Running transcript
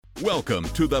Welcome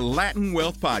to the Latin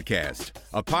Wealth Podcast,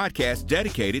 a podcast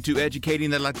dedicated to educating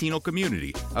the Latino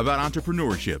community about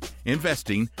entrepreneurship,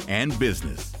 investing, and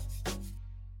business.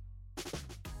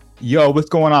 Yo, what's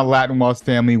going on, Latin Wealth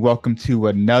family? Welcome to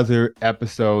another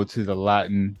episode to the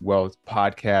Latin Wealth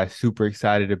Podcast. Super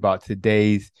excited about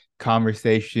today's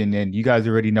conversation. And you guys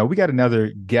already know we got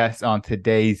another guest on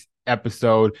today's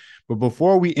episode. But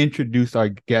before we introduce our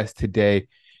guest today,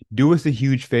 do us a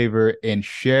huge favor and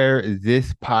share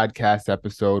this podcast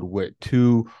episode with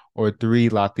 2 or 3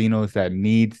 Latinos that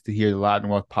needs to hear the Latin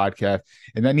Wealth Podcast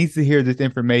and that needs to hear this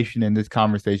information and this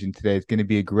conversation today. It's going to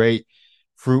be a great,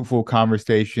 fruitful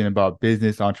conversation about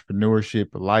business, entrepreneurship,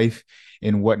 life,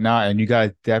 and whatnot. And you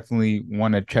guys definitely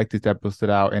want to check this episode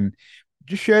out and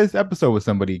just share this episode with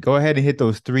somebody. Go ahead and hit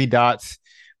those 3 dots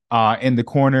in the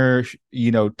corner,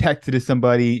 text it to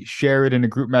somebody, share it in a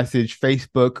group message,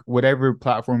 Facebook, whatever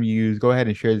platform you use. Go ahead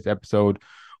and share this episode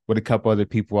with a couple other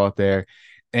people out there.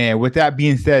 And with that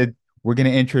being said, we're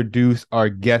going to introduce our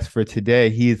guest for today.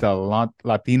 He is a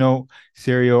Latino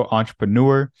serial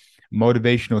entrepreneur,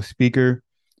 motivational speaker,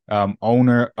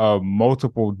 owner of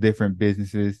multiple different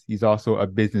businesses. He's also a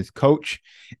business coach,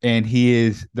 and he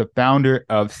is the founder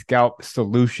of Scalp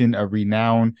Solution, a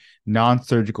renowned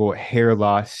non-surgical hair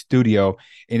loss studio.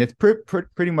 And it's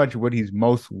pretty much what he's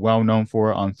most well known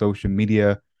for on social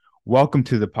media. Welcome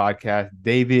to the podcast,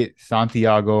 David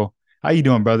Santiago. How you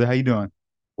doing, brother? How you doing?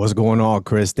 What's going on,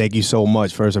 Chris? Thank you so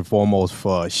much, first and foremost,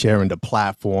 for sharing the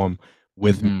platform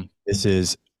with me. This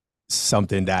is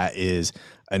something that is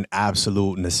an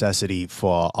absolute necessity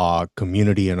for our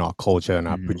community and our culture. And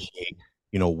I appreciate,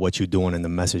 what you're doing and the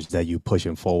message that you're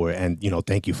pushing forward. And,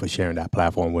 thank you for sharing that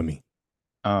platform with me.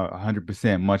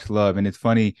 100%. Much love. And it's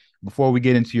funny, before we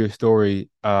get into your story,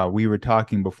 we were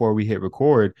talking before we hit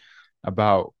record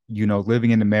about,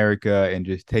 living in America and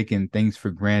just taking things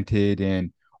for granted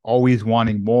and always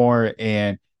wanting more.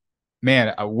 And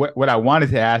man, what I wanted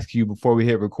to ask you before we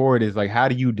hit record is like, how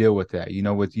do you deal with that?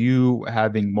 With you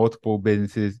having multiple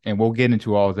businesses, and we'll get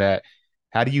into all of that.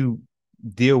 How do you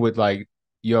deal with like,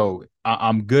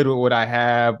 I'm good with what I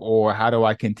have, or how do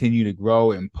I continue to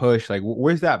grow and push? Like,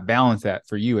 where's that balance at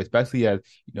for you, especially as,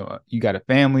 you got a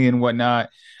family and whatnot?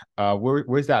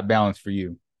 Where's that balance for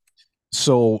you?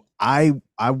 So I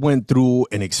went through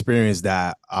an experience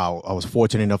that I was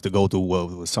fortunate enough to go through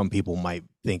where some people might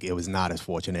think it was not as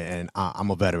fortunate. And I'm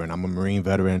a veteran. I'm a Marine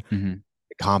veteran,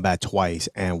 combat twice.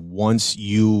 And once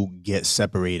you get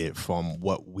separated from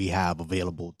what we have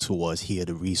available to us here,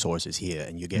 the resources here,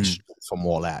 and you get stripped from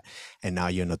all that, and now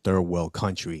you're in a third world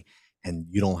country and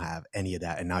you don't have any of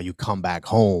that. And now you come back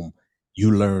home,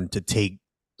 you learn to take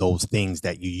those things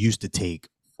that you used to take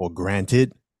for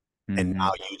granted. And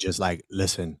now you just like,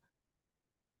 listen,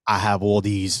 I have all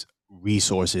these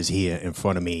resources here in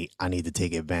front of me. I need to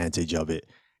take advantage of it.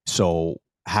 So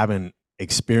having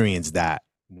experienced that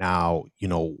now,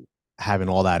 having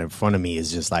all that in front of me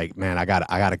is just like, man, I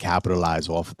gotta capitalize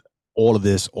off all of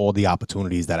this, all the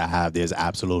opportunities that I have. There's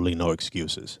absolutely no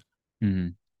excuses.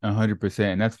 100%.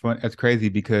 And that's fun. That's crazy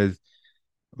because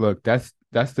look, that's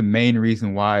the main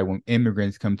reason why when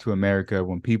immigrants come to America,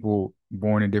 when people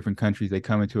born in different countries, they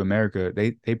come into America,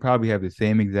 they probably have the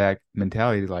same exact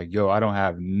mentality. Like, I don't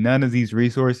have none of these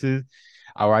resources,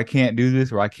 or I can't do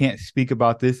this, or I can't speak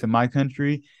about this in my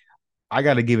country. I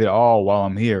got to give it all while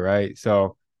I'm here. Right.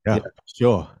 So yeah,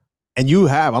 sure. And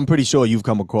I'm pretty sure you've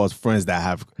come across friends that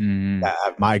have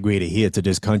migrated here to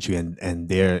this country and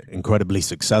they're incredibly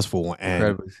successful.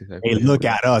 And they look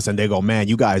at us and they go, man,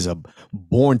 you guys are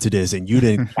born to this and you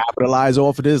didn't capitalize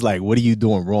off of this. Like, what are you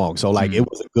doing wrong? So like, it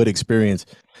was a good experience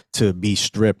to be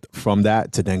stripped from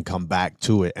that, to then come back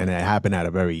to it. And it happened at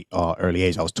a very early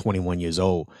age. I was 21 years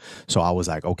old. So I was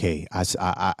like, okay,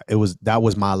 that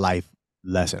was my life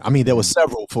lesson. I mean, there were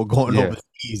several for going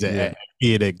overseas and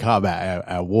being in combat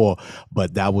at war,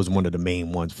 but that was one of the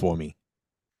main ones for me.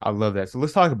 I love that. So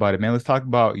let's talk about it, man. Let's talk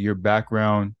about your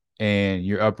background and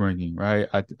your upbringing, right?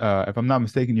 If I'm not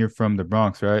mistaken, you're from the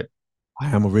Bronx, right? I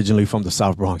am originally from the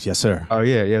South Bronx. Yes, sir. Oh,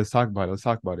 yeah. Let's talk about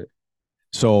it.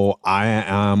 So I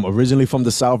am originally from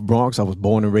the South Bronx. I was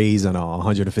born and raised on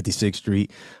 156th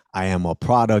Street. I am a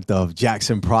product of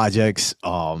Jackson Projects,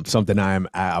 something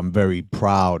I'm very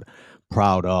proud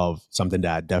of, something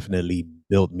that definitely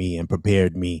built me and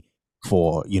prepared me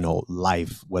for,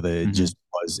 life, whether it just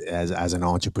was as an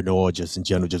entrepreneur, just in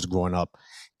general, just growing up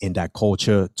in that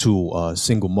culture, to a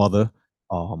single mother,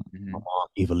 my mom,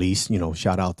 Evelise,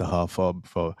 shout out to her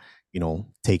for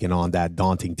taking on that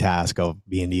daunting task of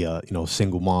being the,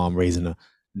 single mom, raising a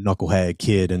knucklehead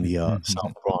kid in the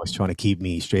South Bronx, trying to keep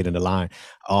me straight in the line.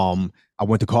 I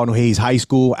went to Cardinal Hayes High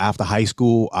School. After high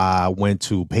school, I went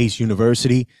to Pace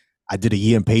University. I did a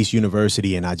year in Pace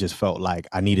University, and I just felt like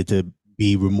I needed to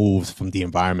be removed from the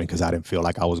environment because I didn't feel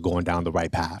like I was going down the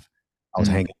right path. I was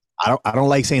hanging. I don't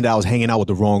like saying that I was hanging out with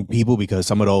the wrong people because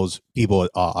some of those people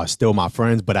are still my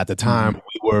friends. But at the time,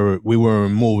 we were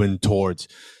moving towards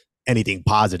anything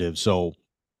positive. So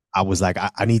I was like,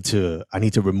 I need to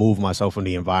remove myself from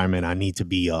the environment. I need to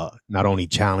be not only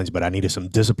challenged, but I needed some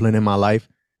discipline in my life.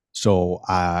 So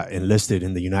I enlisted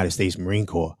in the United States Marine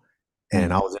Corps,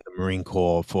 and I was in the Marine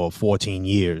Corps for 14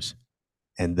 years.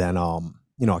 And then, I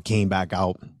came back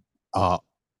out.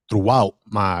 Throughout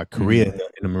my career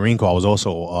in the Marine Corps, I was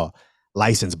also a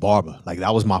licensed barber. Like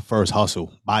that was my first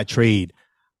hustle by trade.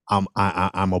 I'm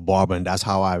a barber, and that's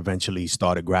how I eventually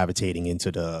started gravitating into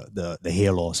the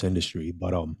hair loss industry.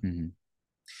 But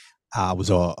I was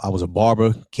a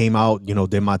barber. Came out,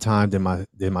 did my time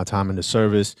in the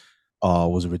service.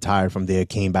 Was retired from there.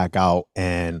 Came back out,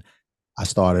 and I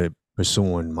started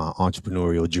pursuing my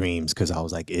entrepreneurial dreams because I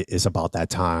was like, it's about that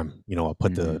time. I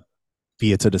put the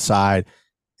fear to the side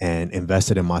and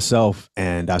invested in myself.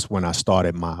 And that's when I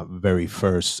started my very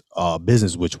first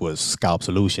business, which was Scalp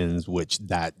Solutions, which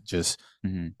that just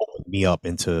opened me up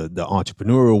into the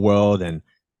entrepreneurial world and,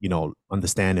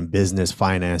 understanding business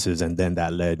finances. And then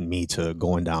that led me to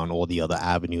going down all the other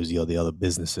avenues, the other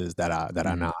businesses that I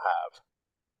now have.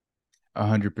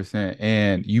 100%.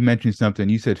 And you mentioned something,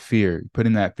 you said fear,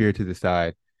 putting that fear to the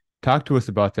side. Talk to us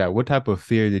about that. What type of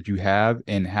fear did you have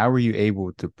and how were you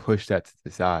able to push that to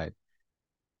the side?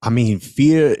 I mean,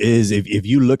 fear is, if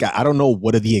you look at, I don't know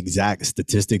what are the exact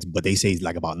statistics, but they say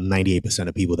like about 98%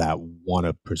 of people that want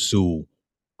to pursue,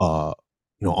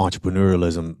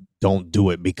 entrepreneurialism don't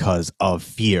do it because of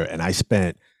fear. And I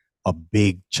spent a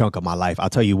big chunk of my life.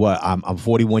 I'll tell you what, I'm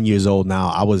 41 years old now.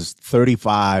 I was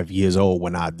 35 years old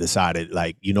when I decided,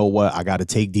 like, you know what, I got to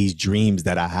take these dreams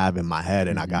that I have in my head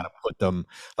and I got to put them,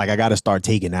 like, I got to start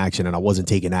taking action. And I wasn't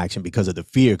taking action because of the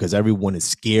fear, because everyone is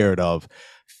scared of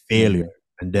failure.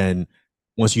 And then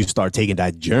once you start taking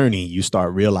that journey, you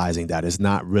start realizing that it's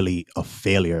not really a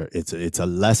failure. It's a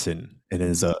lesson. And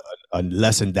it's a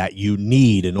lesson that you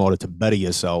need in order to better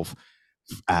yourself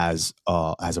as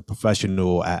a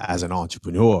professional, as an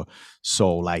entrepreneur.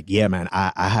 So like, yeah, man,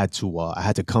 I had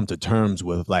to come to terms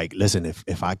with like, listen,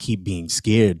 if I keep being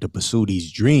scared to pursue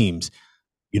these dreams,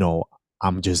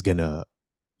 I'm just gonna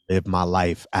live my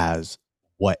life as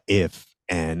what if,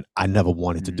 and I never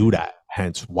wanted to do that.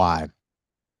 Hence why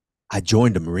I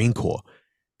joined the Marine Corps,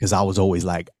 because I was always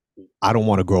like, I don't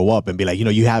want to grow up and be like,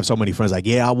 you have so many friends like,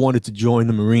 yeah, I wanted to join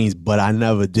the Marines, but I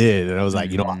never did. And I was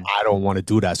like, I don't want to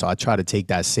do that. So I try to take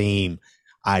that same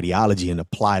ideology and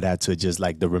apply that to just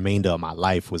like the remainder of my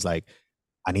life. Was like,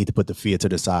 I need to put the fear to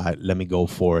the side. Let me go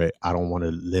for it. I don't want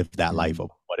to live that life of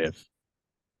what if.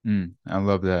 I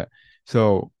love that.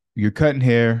 So you're cutting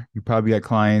hair. You probably got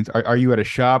clients. Are you at a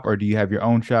shop or do you have your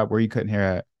own shop? Where are you cutting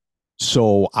hair at?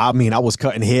 So, I mean, I was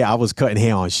cutting hair. I was cutting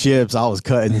hair on ships. I was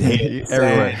cutting hair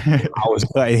everywhere. I was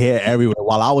cutting hair everywhere.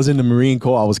 While I was in the Marine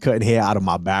Corps, I was cutting hair out of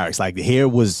my barracks. Like the hair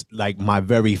was like my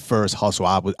very first hustle.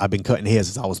 I've been cutting hair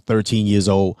since I was 13 years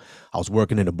old. I was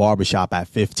working in a barbershop at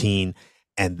 15,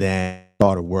 and then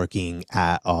started working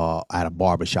at a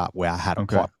barbershop where I had a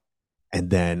partner. And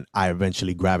then I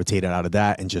eventually gravitated out of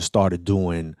that and just started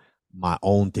doing my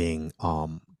own thing,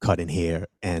 cutting hair.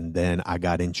 And then I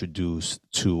got introduced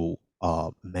to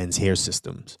men's hair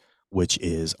systems, which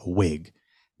is a wig.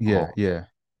 Yeah.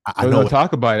 I know.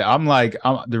 Talk about it. I'm like,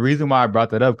 the reason why I brought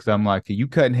that up, because I'm like, you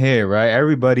cutting hair, right?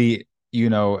 Everybody,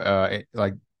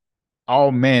 like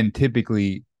all men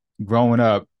typically growing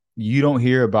up, you don't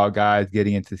hear about guys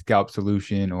getting into scalp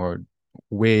solution or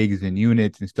wigs and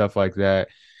units and stuff like that.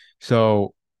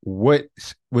 So what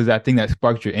was that thing that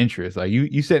sparked your interest? Like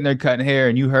you sitting there cutting hair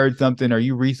and you heard something, or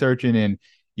you researching and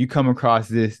you come across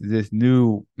this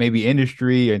new maybe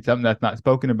industry and something that's not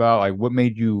spoken about? Like what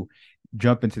made you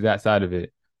jump into that side of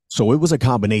it? So it was a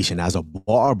combination. As a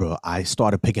barber, I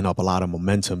started picking up a lot of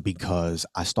momentum because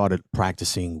I started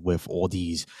practicing with all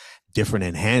these different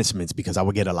enhancements, because I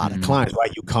would get a lot of clients,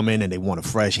 right? You come in and they want a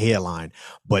fresh hairline,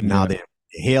 but now their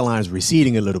hairline's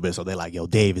receding a little bit. So they're like, yo,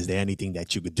 Dave, is there anything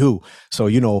that you could do? So,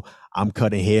 I'm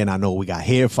cutting hair and I know we got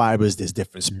hair fibers, there's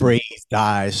different sprays,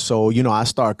 dyes. So, I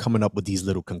start coming up with these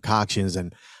little concoctions,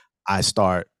 and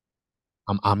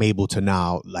I'm able to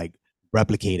now like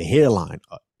replicate a hairline.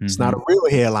 It's not a real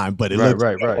hairline, but it looks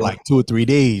like 2 or 3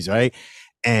 days, right?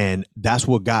 And that's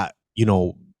what got,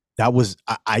 that was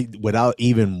I without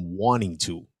even wanting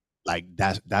to, like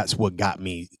that's what got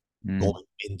me going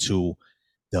into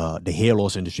the hair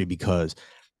loss industry, because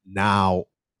now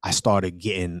I started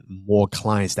getting more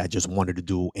clients that just wanted to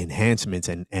do enhancements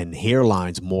and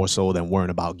hairlines more so than worrying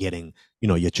about getting,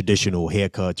 your traditional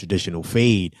haircut, traditional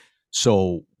fade.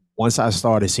 So once I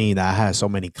started seeing that I had so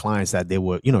many clients that they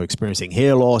were, experiencing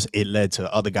hair loss, it led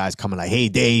to other guys coming like, hey,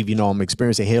 Dave, I'm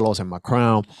experiencing hair loss in my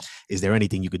crown. Is there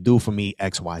anything you could do for me?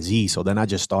 XYZ. So then I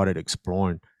just started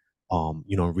exploring,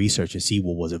 research and see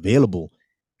what was available.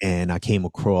 And I came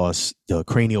across the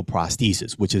cranial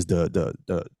prosthesis, which is the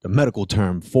medical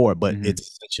term for it, but it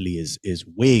essentially is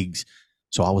wigs.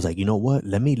 So I was like, you know what?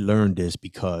 Let me learn this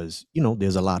because,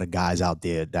 there's a lot of guys out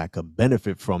there that could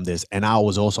benefit from this. And I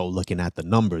was also looking at the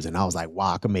numbers and I was like,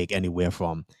 wow, I could make anywhere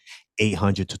from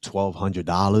 $800 to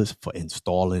 $1,200 for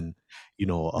installing,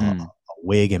 a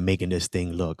wig and making this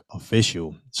thing look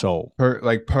official. So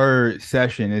per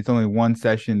session, it's only one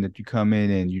session that you come in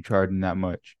and you charge them that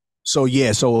much. So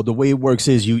yeah, so the way it works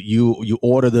is you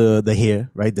order the hair,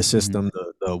 right? The system,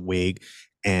 the wig,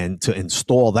 and to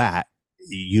install that,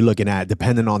 you're looking at,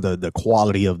 depending on the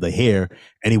quality of the hair,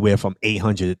 anywhere from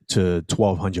 $800 to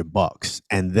 $1,200.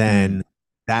 And then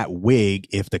that wig,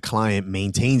 if the client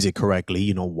maintains it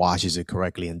correctly, washes it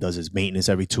correctly and does its maintenance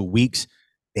every 2 weeks,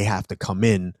 they have to come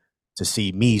in to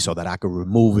see me so that I could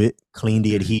remove it, clean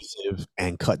the adhesive,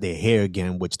 and cut their hair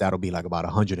again, which that'll be like about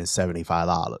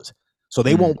 $175. So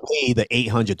they won't pay the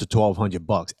 $800 to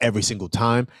 $1,200 every single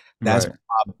time. That's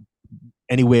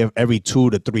anywhere every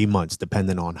 2 to 3 months,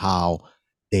 depending on how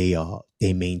they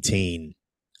maintain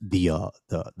the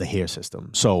hair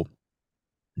system. So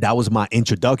that was my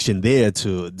introduction there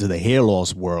to the hair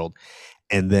loss world.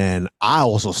 And then I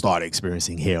also started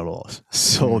experiencing hair loss.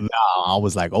 So now I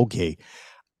was like, okay,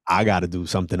 I got to do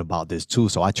something about this too.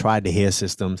 So I tried the hair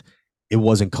systems. It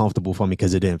wasn't comfortable for me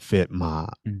because it didn't fit my,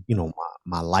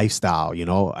 my lifestyle,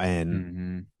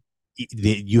 and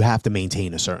you have to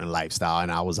maintain a certain lifestyle. And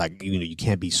I was like, you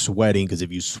can't be sweating because if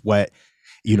you sweat,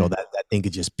 that thing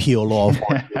could just peel off.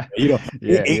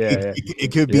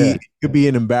 It could be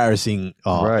an embarrassing,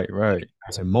 embarrassing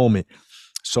moment.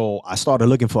 So I started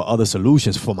looking for other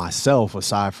solutions for myself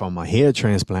aside from a hair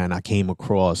transplant. I came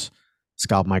across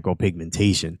scalp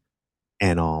micropigmentation,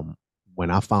 and when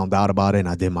I found out about it and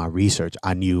I did my research,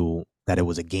 I knew that it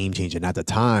was a game changer. And at the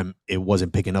time, it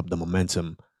wasn't picking up the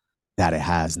momentum that it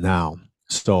has now.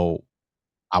 So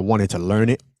I wanted to learn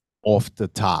it off the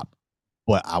top,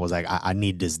 but I was like, I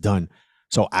need this done.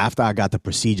 So after I got the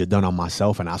procedure done on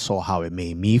myself and I saw how it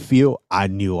made me feel, I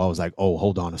knew, I was like, oh,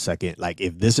 hold on a second. Like,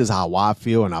 if this is how I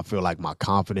feel and I feel like my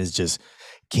confidence just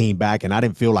came back and I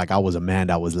didn't feel like I was a man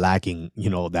that was lacking,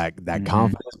 that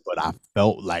confidence, but I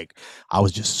felt like I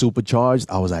was just supercharged.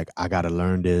 I was like, I got to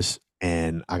learn this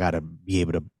and I got to be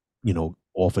able to,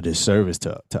 offer this service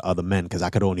to other men. Cause I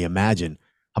could only imagine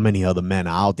how many other men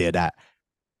are out there that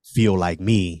feel like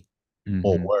me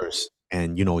or worse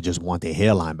and, just want their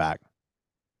hairline back.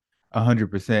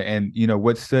 100%. And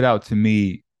what stood out to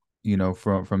me,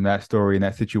 from that story and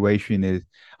that situation is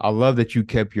I love that you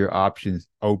kept your options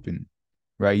open,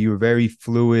 right? You were very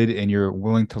fluid and you're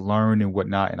willing to learn and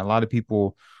whatnot. And a lot of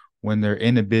people, when they're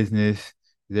in a business,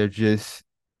 they're just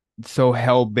so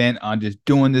hell bent on just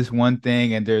doing this one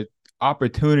thing and their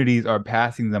opportunities are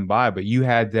passing them by. But you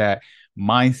had that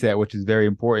mindset, which is very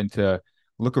important, to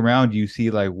look around you,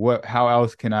 see like how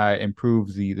else can I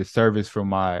improve the service for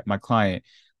my client?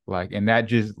 Like, and that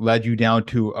just led you down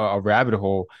to a rabbit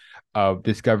hole of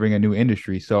discovering a new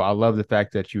industry. So I love the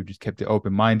fact that you just kept it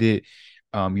open-minded.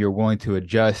 You're willing to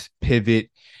adjust,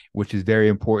 pivot, which is very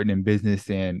important in business.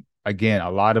 And again, a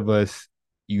lot of us,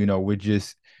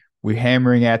 we're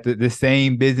hammering at the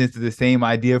same business, the same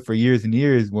idea for years and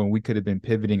years when we could have been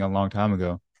pivoting a long time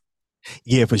ago.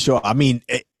 Yeah, for sure. I mean,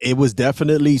 it was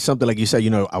definitely something like you said,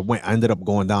 I ended up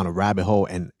going down a rabbit hole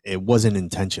and it wasn't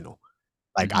intentional.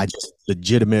 Like I just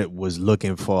legitimate was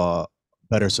looking for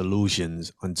better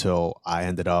solutions until I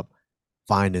ended up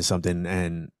finding something.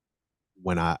 And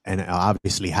and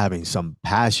obviously having some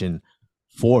passion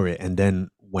for it. And then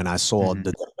when I saw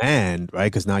the demand, right?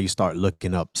 Because now you start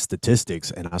looking up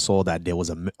statistics and I saw that there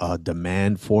was a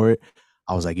demand for it.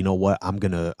 I was like, you know what? I'm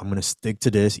gonna stick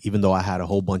to this, even though I had a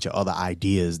whole bunch of other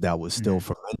ideas that was still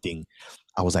fermenting.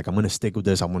 I was like, I'm gonna stick with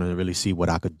this. I'm gonna really see what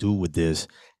I could do with this.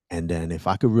 And then if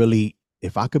I could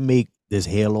make this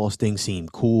hair loss thing seem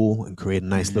cool and create a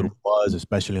nice little buzz,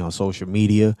 especially on social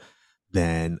media,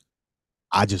 then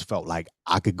I just felt like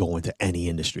I could go into any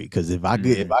industry. Because if I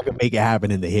could make it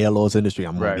happen in the hair loss industry,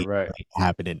 I'm gonna make it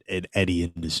happen in any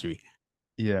industry.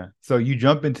 Yeah. So you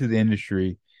jump into the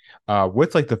industry.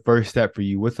 What's like the first step for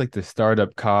you? What's like the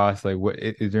startup cost? Like, what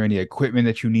is there any equipment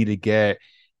that you need to get?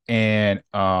 And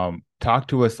talk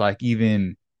to us like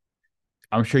even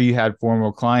I'm sure you had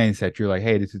formal clients that you're like,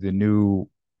 hey, this is a new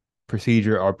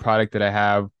procedure or product that I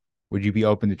have. Would you be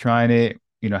open to trying it?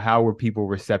 How were people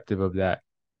receptive of that?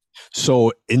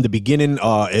 So in the beginning,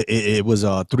 it was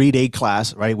a 3-day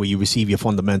class, right, where you receive your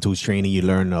fundamentals training. You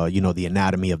learn, the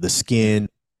anatomy of the skin,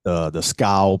 the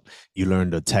scalp. You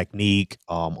learn the technique.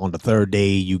 On the third day,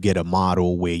 you get a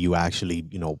model where you actually,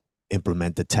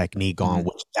 implement the technique on, Mhm.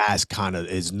 which that's kind of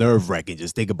is nerve wracking.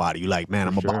 Just think about it. You're like, man,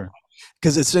 For I'm about, sure.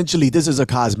 because essentially this is a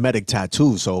cosmetic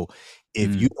tattoo. So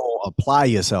if you Mm. don't apply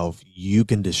yourself, you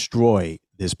can destroy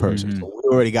this person. Hmm. So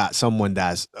we already got someone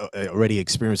that's already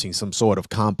experiencing some sort of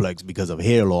complex because of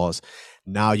hair loss.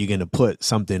 Now you're going to put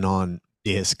something on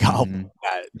their scalp Hmm.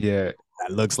 that, Yeah.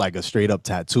 that looks like a straight up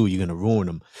tattoo. You're going to ruin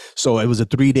them. So it was a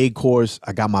 3-day course.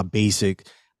 I got my basic.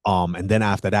 And then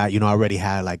after that, I already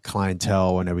had like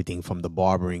clientele and everything from the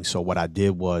barbering. So what I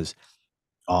did was,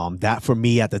 that for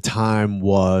me at the time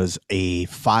was a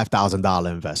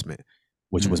 $5,000 investment,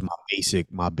 which was Mm.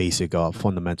 my basic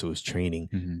fundamentals training.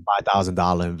 Hmm.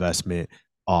 $5,000 investment.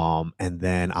 And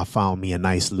then I found me a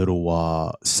nice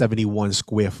little 71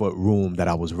 square foot room that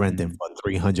I was renting Hmm. for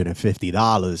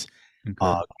 $350. Okay.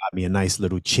 Got me a nice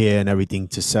little chair and everything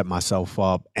to set myself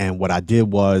up. And what I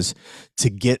did was to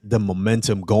get the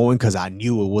momentum going, because I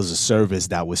knew it was a service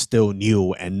that was still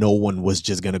new and no one was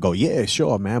just gonna go, yeah,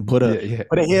 sure, man, Yeah. Yeah.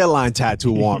 put a hairline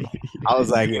tattoo on. I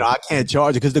was like, Yeah. I can't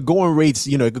charge it because the going rates,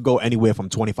 it could go anywhere from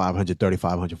 2,500,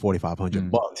 3,500, 4,500 Mm.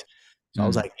 bucks. So I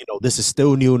was Mm. like, this is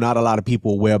still new. Not a lot of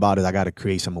people aware about it. I got to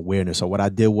create some awareness. So what I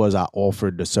did was I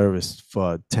offered the service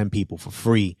for 10 people for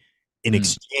free in Mm.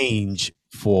 exchange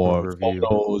For for review.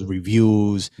 photos,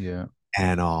 reviews, Yeah.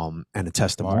 and a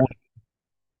testimony. Smart.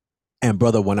 And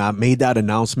brother, when I made that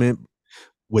announcement,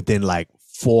 within like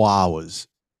 4 hours,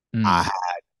 I Mm.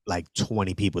 had like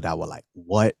 20 people that were like,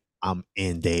 "What? I'm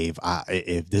in, Dave.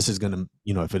 If this is gonna,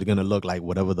 if it's gonna look like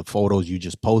whatever the photos you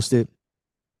just posted,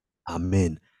 I'm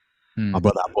in." My Mm.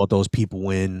 brother, I brought those people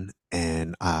in,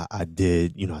 and I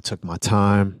did, I took my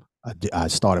time. I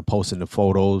started posting the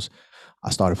photos. I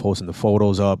started posting the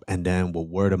photos up, and then with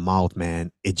word of mouth,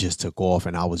 man, it just took off,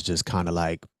 and I was just kind of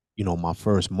like, my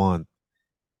first month,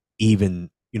 even,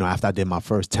 after I did my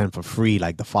first 10 for free,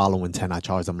 like the following 10, I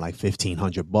charged them like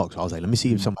 $1,500. I was like, let me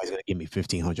see if Mm. somebody's gonna give me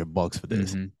 $1,500 for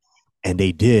this. Hmm. And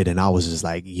they did. And I was just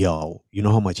like, yo, you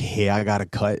know how much hair I gotta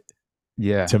cut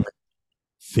Yeah. to make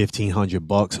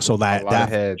 $1,500? So A that lot of that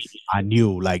heads. I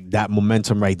knew, like, that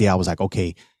momentum right there. I was like,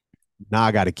 okay, now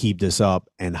I gotta keep this up.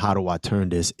 And how do I turn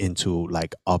this into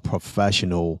like a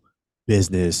professional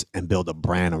business and build a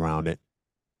brand around it?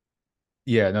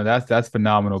 Yeah, no, that's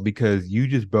phenomenal because you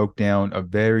just broke down a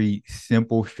very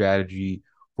simple strategy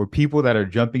for people that are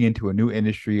jumping into a new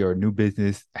industry or a new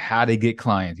business, how to get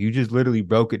clients. You just literally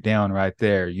broke it down right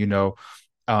there.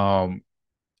 Um,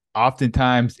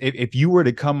 Oftentimes if you were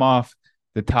to come off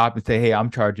the top and say, hey, I'm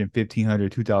charging $1,500,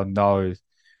 $2,000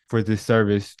 for this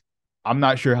service, I'm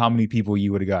not sure how many people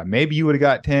you would have got. Maybe you would have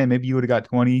got 10, maybe you would have got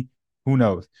 20, who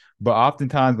knows. But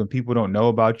oftentimes when people don't know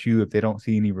about you, if they don't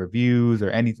see any reviews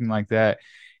or anything like that,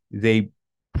 they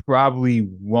probably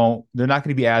won't, they're not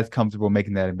going to be as comfortable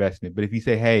making that investment. But if you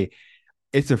say, hey,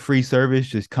 it's a free service,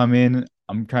 just come in,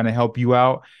 I'm trying to help you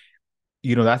out,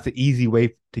 that's the easy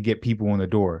way to get people in the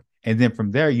door. And then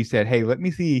from there, you said, hey, let me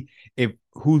see if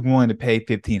who's willing to pay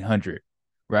 1,500,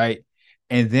 right?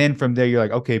 And then from there, you're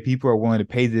like, okay, people are willing to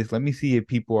pay this. Let me see if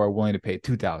people are willing to pay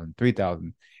 2,000,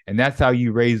 3,000. And that's how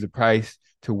you raise the price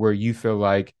to where you feel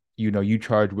like, you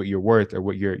charge what you're worth or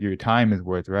what your time is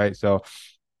worth, right? So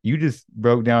you just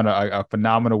broke down a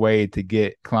phenomenal way to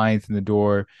get clients in the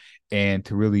door and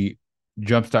to really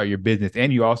jumpstart your business.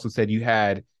 And you also said you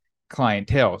had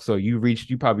clientele. So you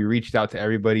probably reached out to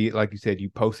everybody. Like you said, you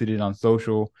posted it on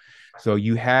social. So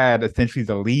you had essentially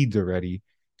the leads already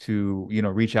to,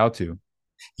 reach out to.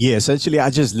 Yeah, essentially, I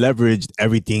just leveraged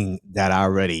everything that I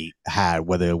already had,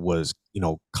 whether it was,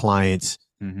 clients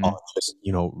or Mm-hmm. just,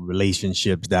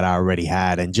 relationships that I already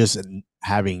had, and just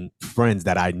having friends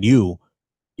that I knew,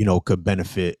 could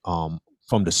benefit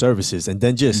from the services. And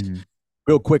then just Mm-hmm.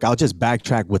 real quick, I'll just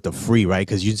backtrack with the free, right?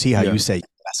 Because you see how Yeah. you say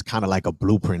that's kind of like a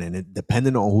blueprint, and it,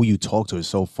 depending on who you talk to, is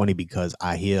so funny because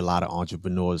I hear a lot of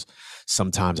entrepreneurs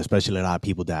sometimes, especially a lot of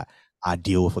people that I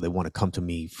deal with, or they want to come to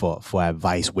me for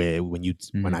advice. Where when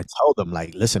Mm-hmm. I tell them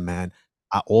like, listen, man,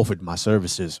 I offered my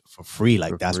services for free,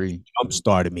 like For that's what free. jump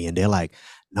started me, and they're like,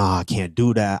 nah, I can't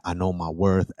do that. I know my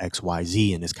worth, X, Y,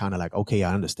 Z, and it's kind of like, okay,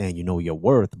 I understand, you know your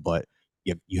worth, but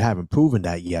you haven't proven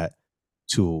that yet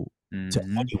to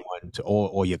Mm-hmm. anyone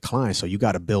or your clients. So you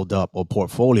got to build up a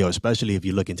portfolio, especially if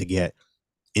you're looking to get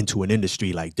into an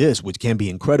industry like this, which can be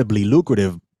incredibly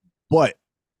lucrative, but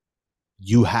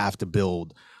you have to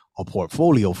build a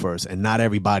portfolio first, and not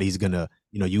everybody's gonna,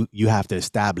 you have to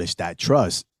establish that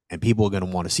trust, and people are gonna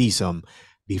want to see some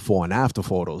before and after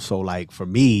photos. So like for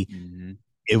me,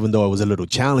 even though it was a little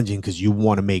challenging because you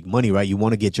want to make money, right? You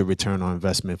want to get your return on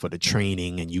investment for the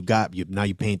training, and now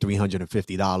you're paying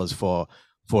 $350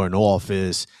 for an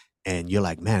office, and you're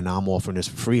like, man, now I'm offering this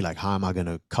for free. Like, how am I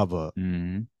gonna cover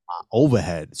my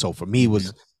overhead? So for me, it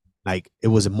was like, it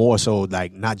was more so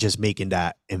like not just making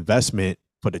that investment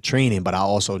for the training, but I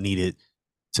also needed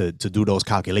to do those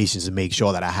calculations and make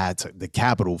sure that I had the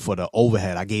capital for the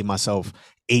overhead. I gave myself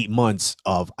 8 months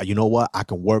of, you know what, I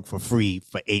can work for free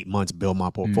for 8 months, build my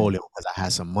portfolio, because I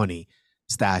had some money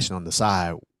stashed on the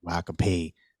side where I could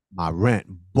pay my rent.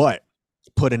 But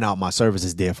putting out my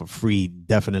services there for free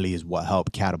definitely is what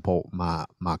helped catapult my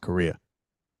career.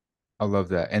 I love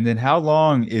that. And then how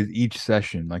long is each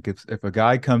session? Like if a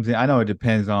guy comes in, I know it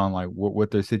depends on like what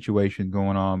their situation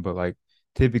going on, but like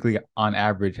typically on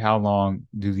average, how long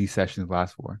do these sessions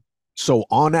last for? So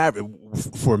on average,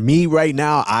 for me right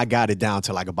now, I got it down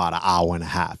to like about an hour and a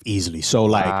half easily. So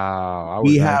like, wow,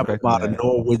 we have about a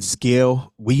Norwood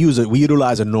scale. We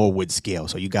utilize a Norwood scale.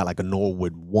 So you got like a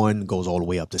Norwood 1 goes all the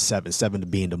way up to 7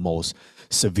 being the most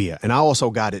severe. And I also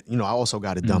got it,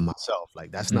 done myself.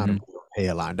 Like that's not a real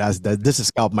hairline. This is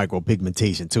scalp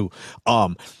micropigmentation too.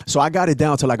 So I got it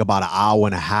down to like about an hour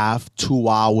and a half, 2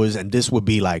 hours, and this would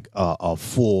be like a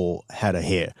full head of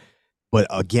hair. But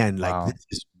again, like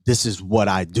this is what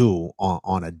I do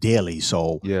on a daily.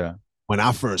 So yeah, when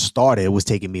I first started, it was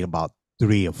taking me about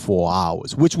 3 or 4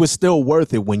 hours, which was still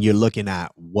worth it when you're looking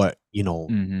at what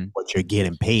what you're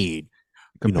getting paid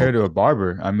compared to a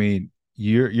barber. I mean,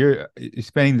 you're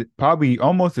spending probably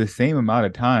almost the same amount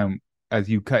of time as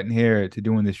you cutting hair to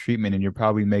doing this treatment, and you're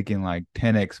probably making like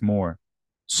 10x more.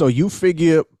 So you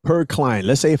figure per client,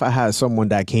 let's say if I had someone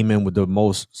that came in with the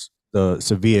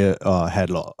severe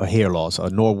hair loss, a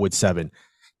Norwood 7,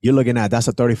 you're looking at, that's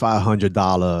a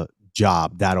 $3,500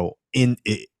 job.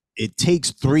 It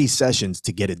takes 3 sessions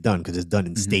to get it done because it's done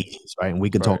in stages, right? And we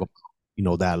can talk about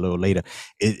that a little later.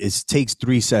 It takes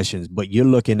 3 sessions, but you're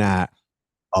looking at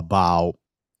about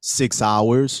 6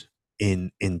 hours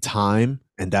in time,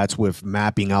 and that's with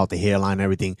mapping out the hairline and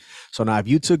everything. So now if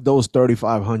you took those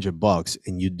 $3,500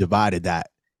 and you divided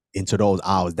that into those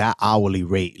hours, that hourly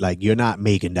rate, like you're not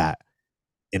making that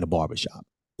in a barbershop.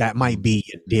 That might be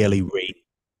your daily rate,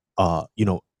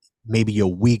 maybe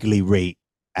your weekly rate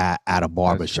at a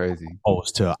barbershop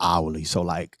opposed to hourly. So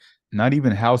like not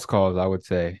even house calls, I would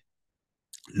say.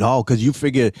 No, because you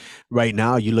figure right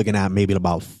now you're looking at maybe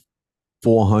about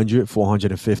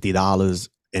 $450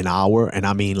 an hour. And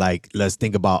I mean, like, let's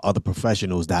think about other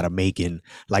professionals that are making,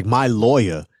 like my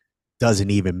lawyer doesn't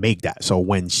even make that. So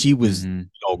when she was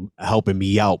helping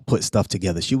me out, put stuff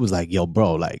together, she was like, yo,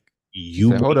 bro, like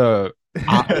hold up.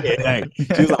 She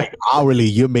was like, hourly,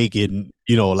 you're making,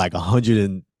 like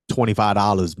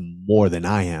 $125 more than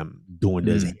I am doing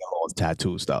this hair loss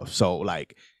tattoo stuff. So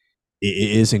like,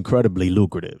 it is incredibly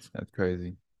lucrative. That's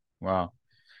crazy. Wow.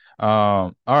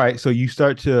 All right. So you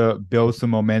start to build some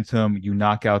momentum. You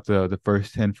knock out the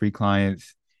first 10 free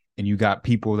clients, and you got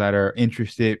people that are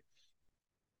interested.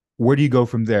 Where do you go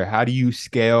from there? How do you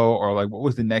scale, or like, what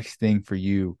was the next thing for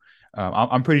you?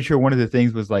 I'm pretty sure one of the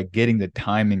things was like getting the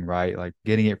timing right, like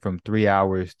getting it from 3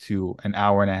 hours to an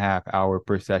hour and a half hour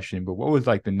per session. But what was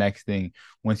like the next thing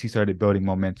once you started building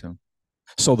momentum?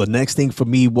 So the next thing for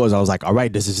me was, I was like, all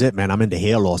right, this is it, man. I'm in the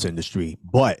hair loss industry,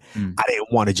 but I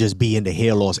didn't want to just be in the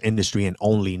hair loss industry and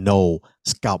only know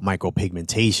scalp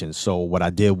micropigmentation. So what I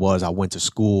did was I went to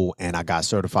school and I got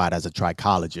certified as a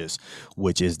trichologist,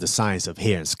 which is the science of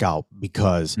hair and scalp,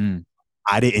 because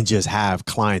I didn't just have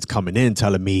clients coming in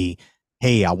telling me,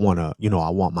 hey, I want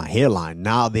my hairline.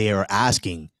 Now they're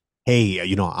asking, hey,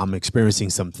 I'm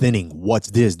experiencing some thinning. What's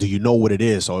this? Do you know what it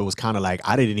is? So it was kind of like,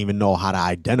 I didn't even know how to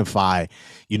identify,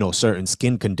 certain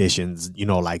skin conditions,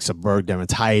 like seborrheic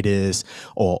dermatitis,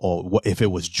 or if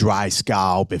it was dry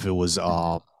scalp, if it was,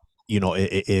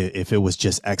 if it was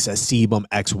just excess sebum,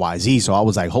 XYZ. So I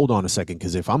was like, hold on a second,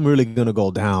 because if I'm really going to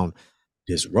go down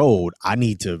this road, I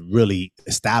need to really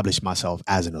establish myself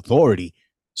as an authority.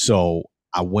 So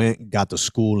I got the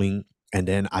schooling, and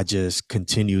then I just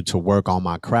continued to work on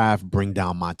my craft, bring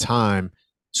down my time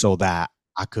so that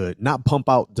I could not pump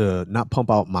out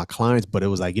my clients, but it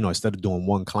was like, instead of doing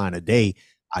 1 client a day,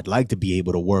 I'd like to be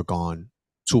able to work on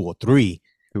 2 or 3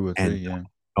 yeah.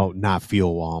 Not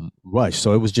feel rushed.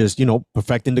 So it was just,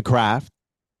 perfecting the craft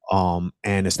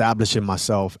and establishing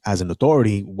myself as an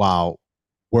authority while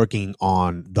working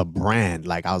on the brand.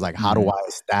 Like I was like, how do I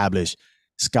establish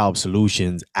Scalp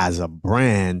Solutions as a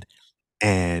brand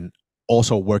and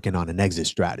also working on an exit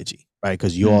strategy, right?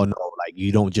 Because you all know, like,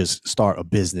 you don't just start a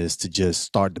business to just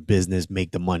start the business,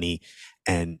 make the money,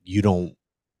 and you don't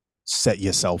set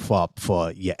yourself up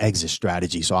for your exit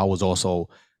strategy. So I was also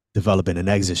developing an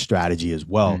exit strategy as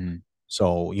well.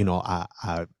 So,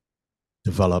 I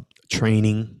developed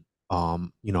training.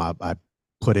 I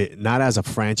put it not as a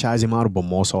franchising model, but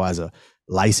more so as a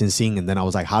licensing. And then I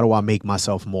was like, how do I make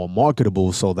myself more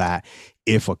marketable so that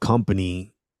if a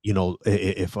company,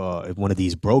 if one of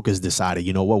these brokers decided,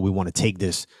 you know what, we want to take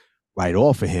this right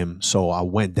off of him. So I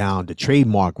went down the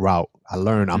trademark route.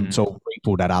 I'm so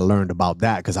grateful that I learned about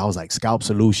that, because I was like, Scalp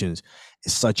Solutions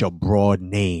is such a broad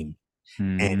name,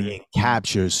 and it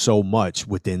captures so much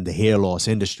within the hair loss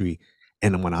industry.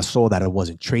 And when I saw that it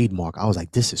wasn't trademark, I was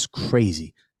like, this is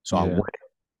crazy. So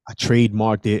I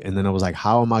trademarked it, and then I was like,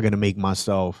 how am I going to make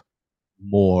myself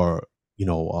more,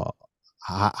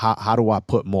 how do I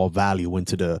put more value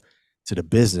into the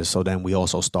business? So then we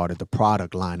also started the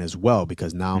product line as well,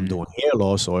 because now I'm doing hair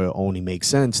loss, so it only makes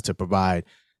sense to provide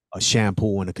a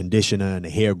shampoo and a conditioner and a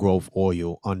hair growth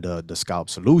oil under the Scalp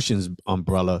Solutions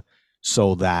umbrella,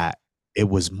 so that it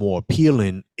was more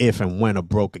appealing if and when a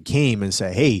broker came and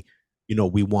said, hey,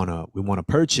 we want to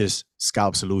purchase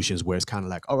Scalp Solutions, where it's kind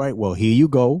of like, all right, well, here you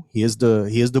go. Here's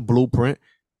the blueprint.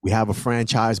 We have a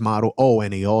franchise model. Oh,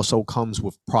 and it also comes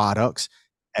with products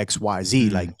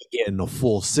XYZ, like getting the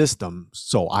full system.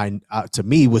 So to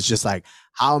me was just like,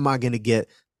 how am I going to get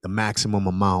the maximum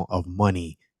amount of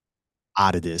money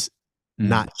out of this?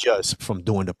 Not just from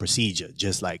doing the procedure,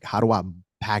 just like, how do I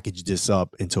package this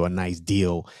up into a nice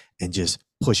deal and just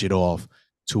push it off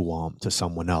to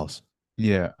someone else?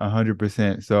 Yeah,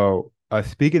 100%. So,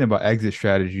 speaking about exit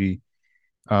strategy,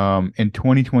 in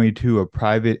 2022, a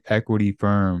private equity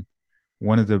firm,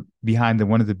 one of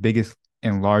the biggest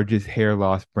and largest hair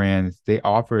loss brands, they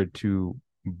offered to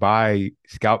buy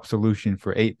Scalp Solution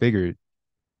for 8 figures,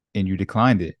 and you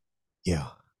declined it. Yeah.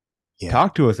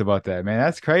 Talk to us about that, man.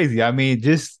 That's crazy. I mean,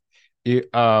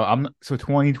 I'm so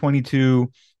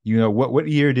 2022. What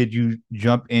year did you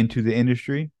jump into the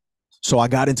industry? So I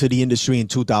got into the industry in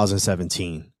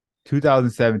 2017.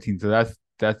 2017. So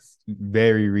that's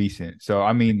very recent. So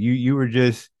I mean, you were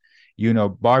just,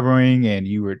 barbering, and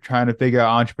you were trying to figure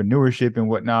out entrepreneurship and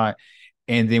whatnot.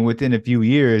 And then within a few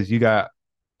years, you got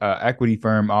an equity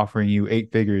firm offering you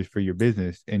 8 figures for your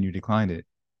business, and you declined it.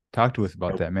 Talk to us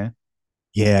about that, man.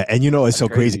 Yeah, and it's that's so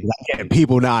crazy. Like,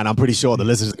 people now, and I'm pretty sure the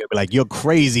listeners are gonna be like, "You're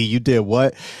crazy! You did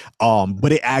what?"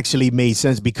 But it actually made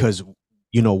sense, because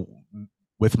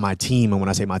with my team, and when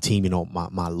I say my team,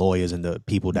 my lawyers and the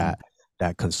people that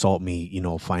consult me,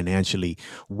 financially,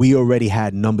 we already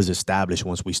had numbers established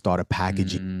once we started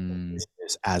packaging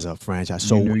this as a franchise.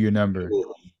 So you knew your number,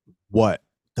 what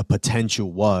the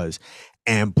potential was,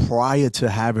 and prior to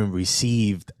having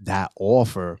received that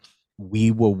offer,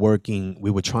 we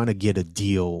were trying to get a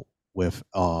deal with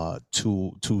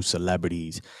two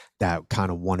celebrities that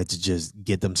kind of wanted to just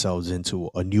get themselves into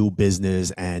a new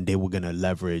business, and they were going to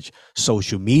leverage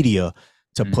social media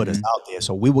to put us out there.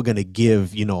 So we were going to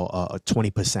give, a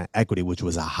 20% equity, which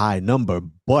was a high number,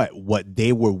 but what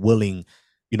they were willing,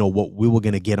 what we were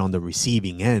going to get on the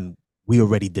receiving end, we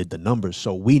already did the numbers.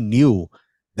 So we knew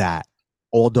that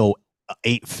although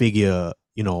 8-figure,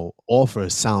 offer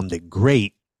sounded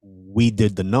great, we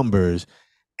did the numbers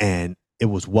and it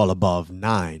was well above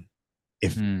 9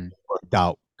 if it worked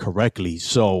out correctly.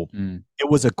 So it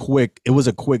was a quick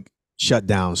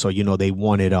shutdown. So,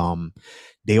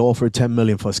 they offered 10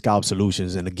 million for Scalp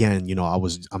Solutions. And again,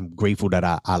 I'm grateful that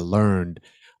I learned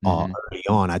early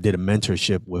on. I did a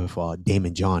mentorship with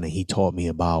Damon John, and he taught me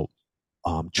about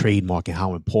trademark and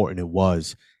how important it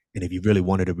was. And if you really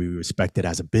wanted to be respected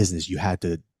as a business, you had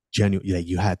to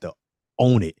you had to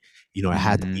own it. It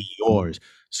had to be yours.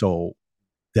 So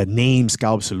the name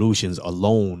Scalp Solutions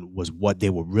alone was what they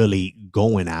were really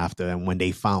going after. And when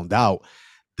they found out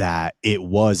that it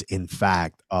was in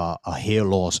fact a hair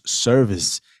loss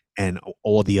service and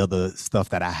all the other stuff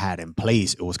that I had in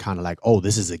place, it was kind of like, oh,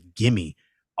 this is a gimme.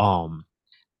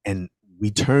 And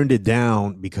we turned it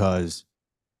down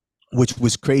which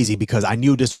was crazy, because I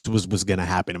knew this was going to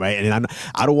happen, right? And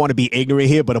I don't want to be ignorant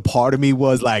here, but a part of me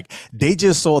was like, they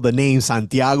just saw the name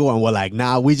Santiago and were like,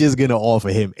 nah, we're just going to offer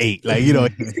him 8. Like, he's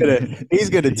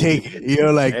going to take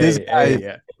it, like this guy,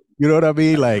 yeah. You know what I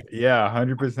mean? Like, yeah,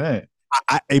 100%.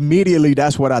 I immediately,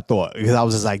 that's what I thought, because I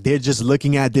was just like, they're just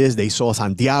looking at this. They saw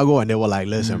Santiago and they were like,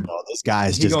 listen, bro, this guy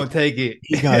is just gonna take it.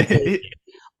 He's gonna take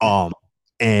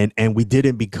it. And we did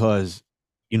it because,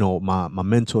 my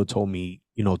mentor told me,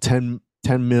 10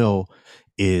 mil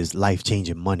is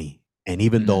life-changing money. And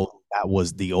even though that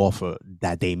was the offer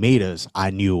that they made us, I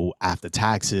knew after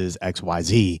taxes,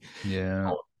 XYZ,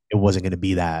 Yeah. it wasn't going to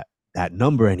be that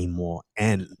number anymore.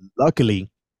 And luckily,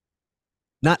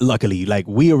 not luckily, like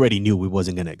we already knew we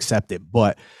wasn't going to accept it.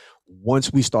 But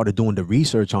once we started doing the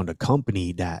research on the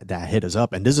company that hit us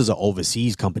up, and this is an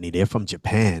overseas company, they're from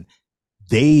Japan.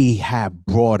 They have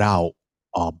brought out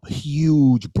a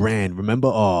huge brand.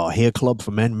 Remember, Hair Club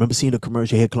for Men. Remember seeing the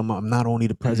commercial, Hair Club? I'm not only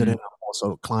the president, I'm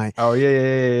also a client. Oh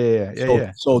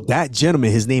yeah. So that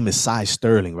gentleman, his name is Cy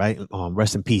Sterling, right?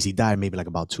 Rest in peace. He died maybe like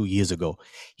about 2 years ago.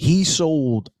 He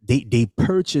sold. They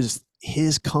purchased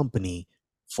his company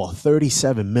for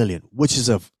 37 million, which is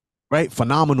a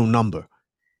phenomenal number.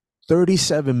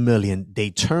 37 million.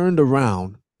 They turned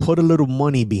around, put a little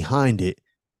money behind it,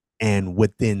 and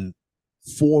within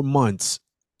 4 months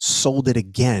sold it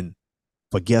again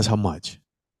for guess how much?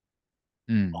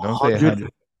 Don't say 100.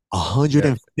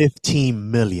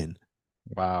 115 million.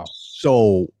 Wow.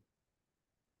 So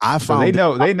I So found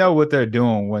they know what they're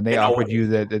doing when they offered you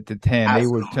the 10. They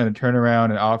were absolutely, trying to turn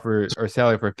around and offer or sell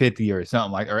it for 50 or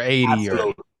something like, or 80 or absolutely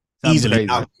something easily. crazy.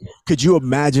 Now, could you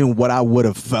imagine what I would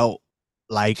have felt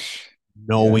like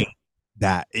knowing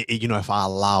that if I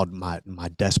allowed my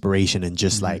desperation and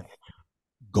just like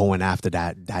going after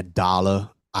that dollar,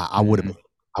 I would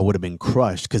have been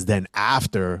crushed. Because then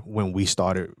after, when we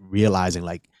started realizing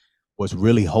like what's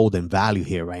really holding value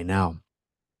here right now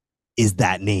is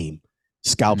that name,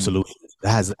 Scalp Solutions.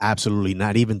 That has absolutely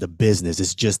not even the business.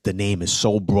 It's just the name is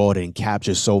so broad and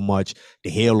captures so much. The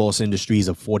hair loss industry is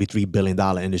a $43 billion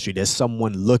industry. There's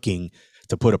someone looking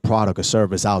to put a product or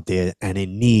service out there, and it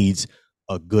needs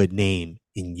a good name,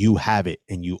 and you have it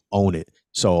and you own it.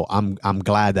 So I'm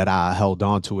glad that I held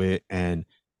on to it, and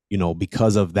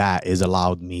because of that, is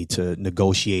allowed me to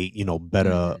negotiate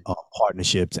better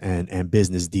partnerships and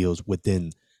business deals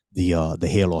within the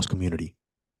hair loss community.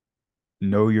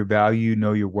 Know your value,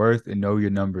 know your worth, and know your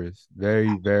numbers.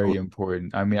 Very, very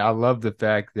important. I mean, I love the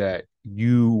fact that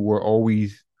you were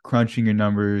always crunching your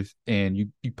numbers, and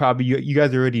you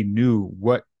guys already knew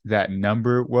what that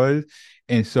number was.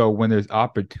 And so when there's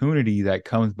opportunity that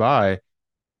comes by,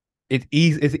 it's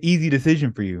an easy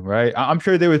decision for you, right? I'm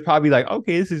sure there was probably like,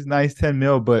 okay, this is nice, 10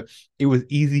 mil, but it was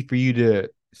easy for you to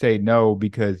say no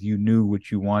because you knew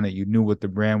what you wanted, you knew what the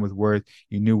brand was worth,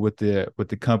 you knew what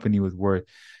the company was worth.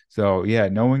 So yeah,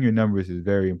 knowing your numbers is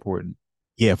very important.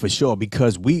 Yeah, for sure.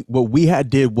 Because what we had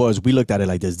did was we looked at it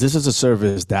like this. This is a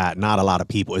service that not a lot of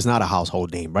people, it's not a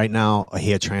household name. Right now, a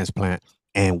hair transplant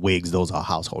and wigs, those are a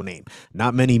household name.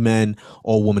 Not many men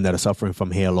or women that are suffering from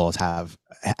hair loss have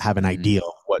an idea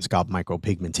of what scalp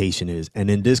micropigmentation is. And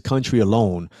in this country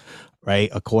alone, right,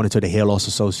 according to the Hair Loss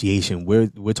Association,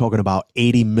 we're talking about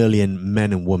 80 million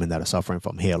men and women that are suffering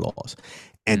from hair loss.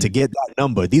 And to get that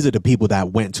number, these are the people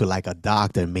that went to like a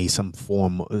doctor and made some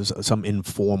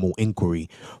informal inquiry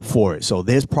for it. So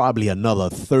there's probably another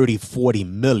 30, 40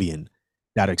 million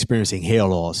that are experiencing hair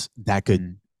loss that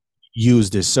could use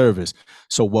this service.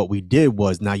 So what we did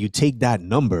was, now you take that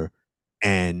number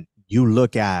and you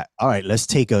look at, all right, let's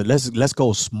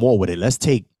go small with it. Let's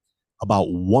take about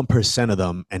 1% of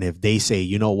them. And if they say,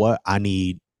 you know what, I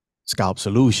need Scalp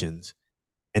Solutions,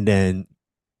 and then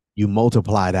you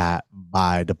multiply that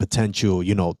by the potential,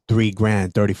 $3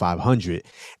 grand, 3,500.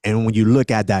 And when you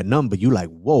look at that number, you like,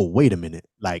 whoa, wait a minute.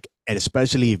 Like, and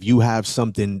especially if you have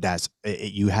something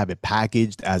you have it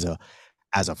packaged as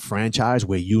a franchise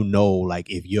where, like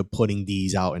if you're putting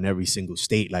these out in every single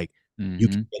state, like you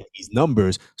can get these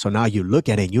numbers. So now you look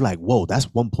at it and you're like, whoa, that's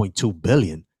 1.2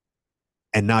 billion.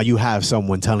 And now you have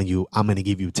someone telling you, I'm going to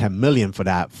give you 10 million for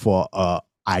that, for a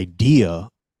idea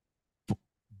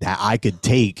that I could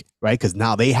take, right? Because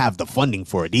now they have the funding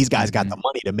for it. These guys got the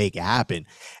money to make it happen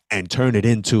and turn it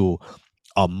into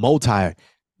a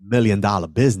multi-million-dollar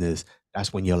business.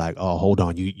 That's when you're like, oh, hold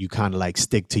on. You kind of like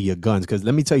stick to your guns. Because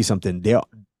let me tell you something.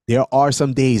 There are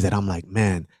some days that I'm like,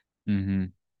 man,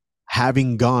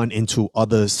 having gone into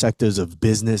other sectors of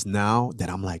business now, that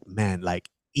I'm like, man, like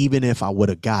even if I would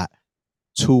have got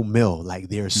 2 mil, like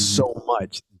there's so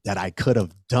much that I could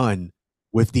have done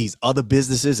with these other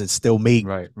businesses and still make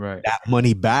that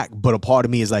money back. But a part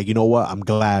of me is like, you know what? I'm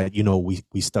glad,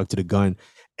 we stuck to the gun.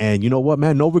 And you know what,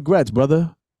 man? No regrets,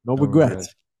 brother. No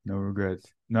regrets. No regrets.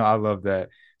 No, I love that.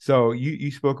 So you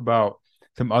spoke about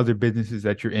some other businesses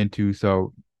that you're into.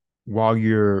 So while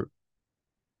you're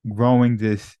growing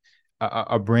this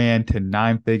a brand to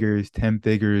 9 figures, 10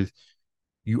 figures,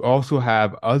 you also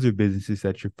have other businesses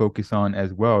that you're focused on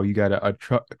as well. You got a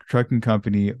trucking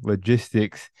company,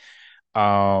 logistics.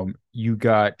 You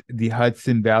got the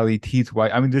Hudson Valley Teeth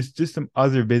White. I mean, there's just some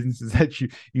other businesses that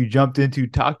you jumped into.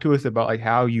 Talk to us about like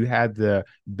how you had the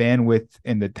bandwidth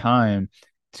and the time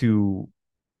to,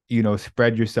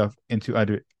 spread yourself into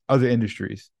other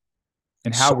industries,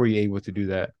 and how So were you able to do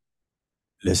that?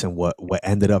 listen, what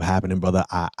ended up happening, brother,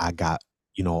 I got,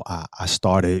 I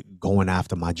started going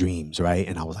after my dreams, right?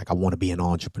 And I was like, I want to be an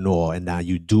entrepreneur. And now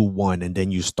you do one, and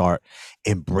then you start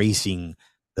embracing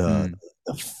the Mm,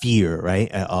 the fear,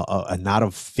 right? Not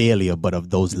of failure, but of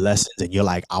those mm, lessons. And you're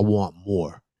like, I want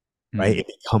more. Right? mm, It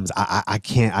becomes I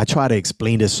can't I try to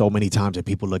explain this so many times and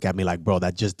people look at me like, bro,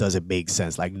 that just doesn't make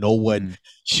sense. Like no one mm,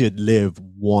 should live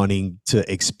wanting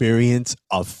to experience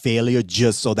a failure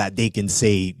just so that they can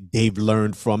say they've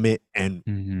learned from it and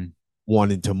mm,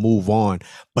 wanting to move on.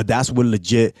 But that's what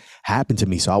legit happened to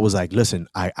me. So I was like, listen,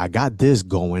 I got this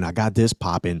going, I got this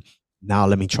popping. Now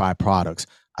let me try products.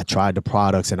 I tried the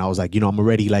products and I was like, I'm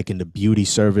already like in the beauty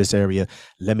service area.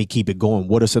 Let me keep it going.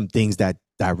 What are some things that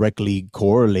directly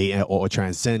correlate or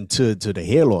transcend to the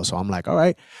hair loss? So I'm like, all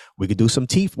right, we could do some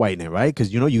teeth whitening, right?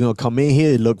 Because you're gonna come in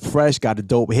here, look fresh, got a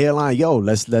dope hairline. Yo,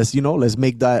 let's let's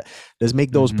make those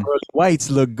mm. pearly whites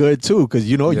look good too.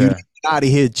 Because you Yeah. out of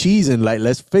here cheesing. Like,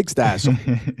 let's fix that. So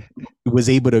was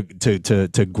able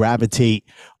to gravitate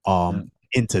Yeah.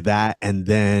 into that, and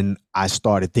then I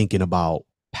started thinking about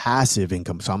passive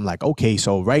income. So I'm like, okay,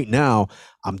 so right now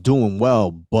I'm doing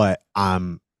well, but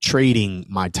I'm trading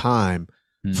my time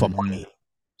for Mhm. money.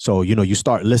 So you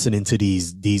start listening to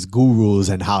these gurus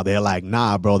and how they're like,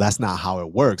 nah, bro, that's not how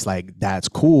it works. Like that's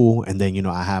cool. And then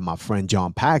I had my friend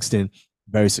John Paxton,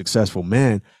 very successful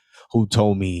man, who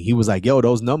told me, he was like, yo,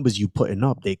 those numbers you putting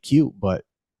up, they're cute, but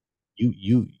you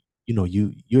you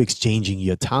you're exchanging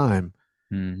your time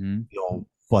Mhm.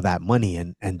 for that money,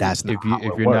 and that's not If you how if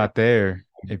it you're works. not there,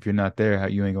 if you're not there, how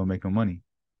you ain't gonna make no money.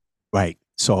 Right.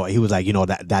 So he was like,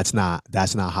 that's not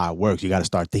how it works. You got to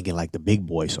start thinking like the big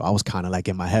boy. So I was kind of like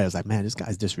in my head, I was like, man, this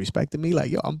guy's disrespecting me. Like,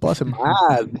 yo, I'm busting my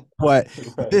ass. But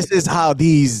Right. this is how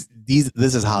this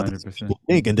is how these 100%. people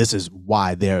think, and this is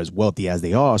why they're as wealthy as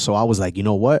they are. So I was like, you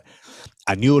know what?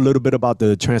 I knew a little bit about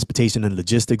the transportation and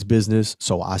logistics business.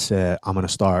 So I said, I'm gonna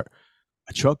start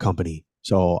a truck company.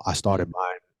 So I started Mm.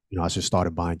 buying, I just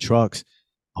started buying trucks,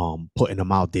 putting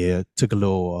them out there. Took a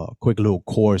little quick little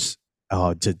course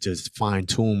to just fine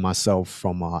tune myself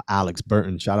from Alex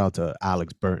Burton. Shout out to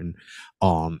Alex Burton.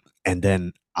 And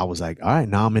then I was like, all right,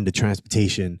 now I'm in the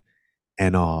transportation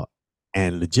and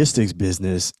logistics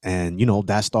business, and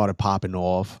that started popping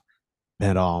off.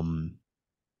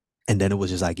 And then it was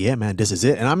just like, yeah, man, this is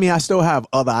it. And I mean, I still have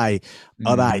other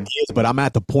Mhm. ideas, but I'm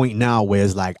at the point now where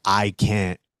it's like I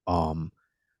can't. I'm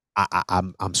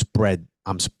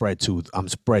spread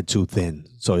too thin.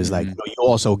 So it's like Mhm. you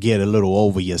also get a little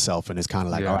over yourself, and it's kind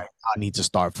of like, all Yeah. right, I need to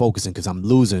start focusing because I'm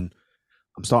losing.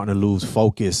 I'm starting to lose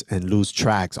focus and lose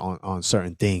tracks on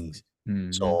certain things.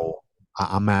 Mhm. So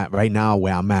I'm at right now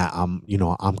where I'm at. I'm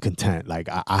content. Like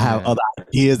I have Yeah. other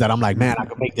ideas that I'm like, man, I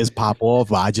can make this pop off,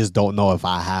 but I just don't know if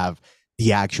I have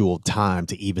the actual time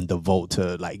to even devote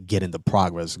to like getting the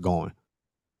progress going.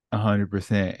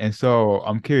 100%. And so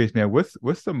I'm curious, man,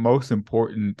 what's the most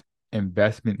important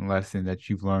investment lesson that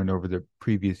you've learned over the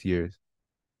previous years?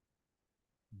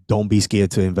 Don't be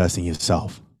scared to invest in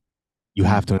yourself. You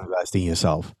have Mm. to invest in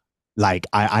yourself. Like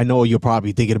I know you're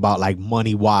probably thinking about like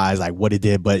money wise, like what it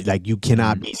did, but like you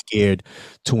cannot Mm. be scared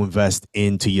to invest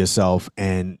into yourself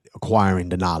and acquiring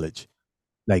the knowledge.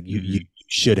 Like Mhm. you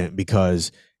shouldn't,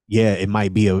 because yeah, it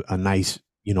might be a nice,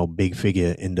 big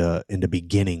figure in the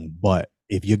beginning, but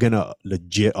if you're gonna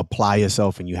legit apply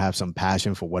yourself and you have some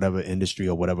passion for whatever industry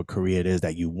or whatever career it is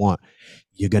that you want,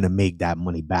 you're gonna make that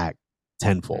money back Mm.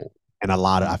 tenfold. And I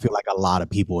Mm. feel like a lot of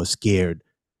people are scared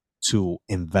to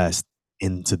invest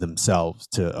into themselves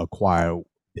to acquire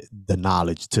the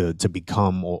knowledge to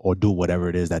become or do whatever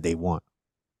it is that they want.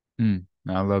 Mm.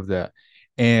 I love that.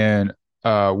 And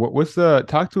what's the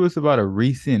talk to us about a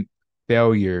recent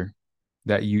failure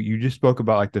that you just spoke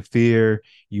about, like the fear,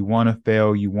 you want to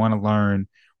fail, you want to learn.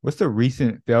 What's the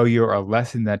recent failure or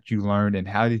lesson that you learned, and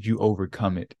how did you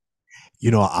overcome it?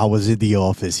 I was in the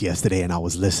office yesterday and I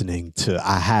was listening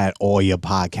I had all your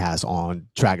podcasts on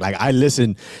track. Like I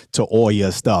listen to all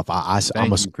your stuff. I'm a Thank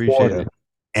you. Appreciate supporter. it.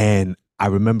 And I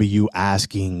remember you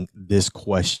asking this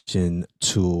question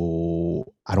to,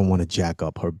 I don't want to jack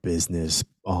up her business,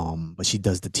 but she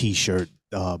does the t-shirt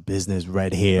business,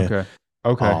 red hair. Okay.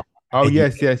 Okay. Uh, Oh, and you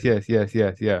yes, yes, yes, yes,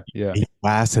 yes, yeah, yeah. And you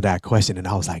asked her that question, and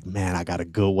I was like, man, I got a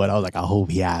good one. I was like, I hope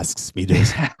he asks me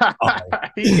this. Uh,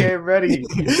 He came ready.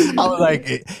 I was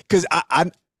like, because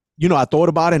I thought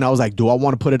about it and I was like, do I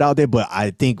want to put it out there? But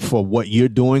I think for what you're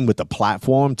doing with the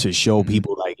platform to show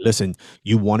people like, listen,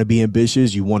 you want to be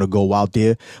ambitious, you want to go out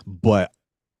there. But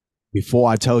before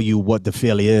I tell you what the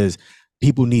failure is,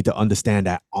 people need to understand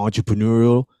that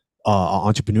entrepreneurship,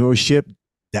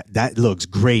 that looks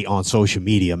great on social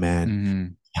media,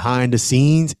 man. Behind the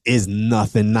scenes is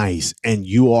nothing nice. And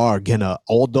you are gonna,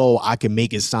 although I can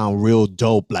make it sound real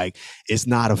dope, like it's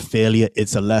not a failure,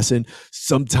 it's a lesson.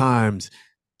 Sometimes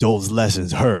those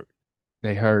lessons hurt.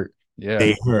 They hurt. Yeah.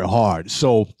 They hurt hard.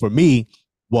 So for me,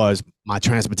 was my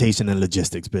transportation and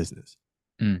logistics business.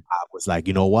 I was like,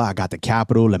 you know what? I got the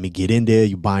capital. Let me get in there.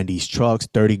 You buying these trucks,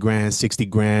 30 grand, 60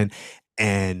 grand.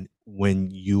 And when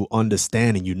you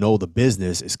understand and you know the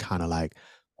business, it's kind of like,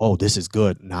 oh, this is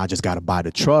good. Now I just got to buy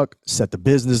the truck, set the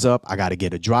business up. I got to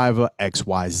get a driver, X,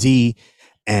 Y, Z.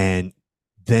 And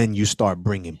then you start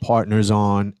bringing partners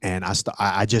on. And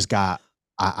I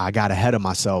got ahead of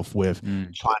myself with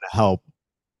trying to help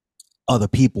other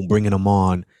people, bringing them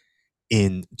on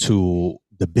into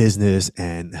the business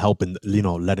and helping,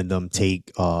 letting them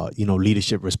take,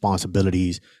 leadership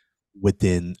responsibilities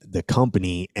within the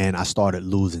company. And I started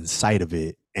losing sight of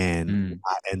it. And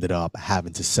I ended up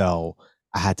having to sell.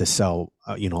 I had to sell,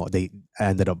 they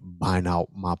ended up buying out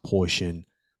my portion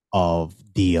of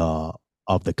the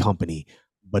company,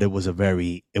 but it was a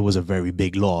very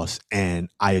big loss. And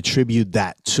I attribute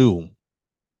that to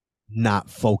not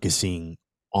focusing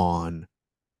on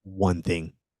one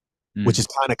thing, which is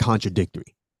kind of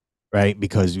contradictory, right?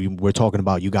 Because we're talking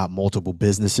about you got multiple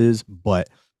businesses, but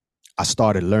I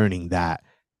started learning that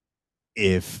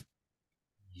if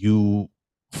you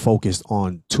focused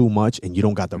on too much and you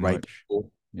don't got the right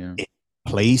people in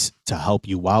place to help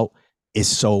you out, it's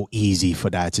so easy for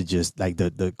that to just like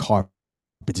the carpet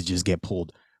to just get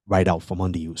pulled right out from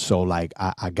under you. So like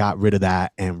I got rid of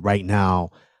that, and right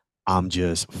now I'm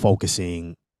just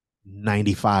focusing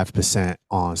 95%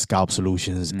 on scalp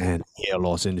solutions and hair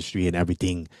loss industry and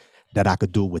everything that I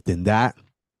could do within that.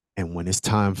 And when it's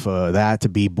time for that to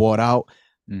be bought out,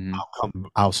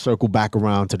 I'll circle back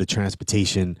around to the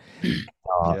transportation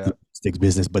logistics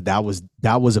business. But that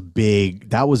was a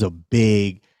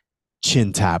big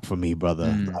chin tap for me, brother.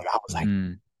 Like I was like,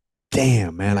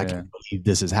 damn, man, I can't believe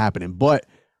this is happening. But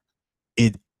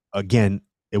it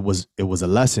was a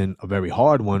lesson, a very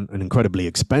hard one, an incredibly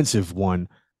expensive one,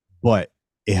 but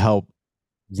it helped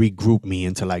regroup me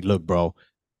into like, look, bro,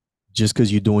 just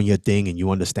because you're doing your thing and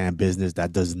you understand business,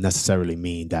 that doesn't necessarily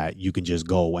mean that you can just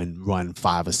go and run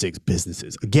 5 or 6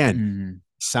 businesses. Again,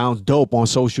 sounds dope on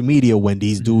social media when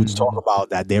these dudes talk about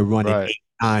that they're running 8,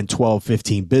 9, 12,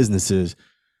 15 businesses.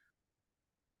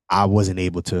 I wasn't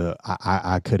able to,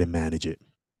 I couldn't manage it.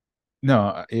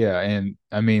 No, yeah. And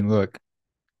I mean, look,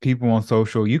 people on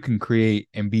social, you can create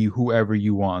and be whoever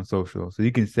you want on social. So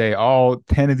you can say all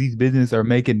 10 of these businesses are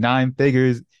making 9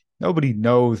 figures. Nobody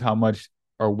knows how much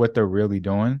or what they're really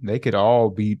doing. They could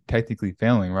all be technically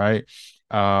failing, right?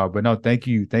 But no, thank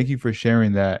you for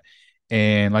sharing that.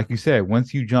 And like you said,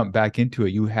 once you jump back into it,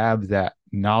 you have that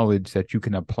knowledge that you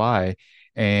can apply,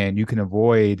 and you can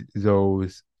avoid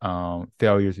those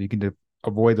failures. You can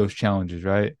avoid those challenges,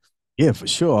 right? Yeah, for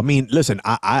sure. I mean, listen,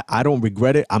 I don't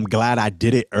regret it. I'm glad I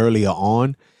did it earlier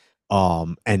on.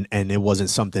 And it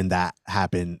wasn't something that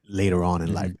happened later on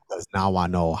in life, because now I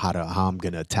know how I'm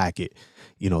gonna attack it,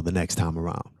 the next time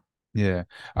around. Yeah.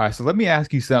 All right. So let me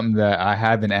ask you something that I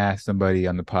haven't asked somebody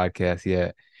on the podcast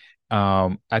yet.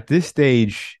 At this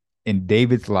stage in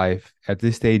David's life, at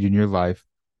this stage in your life,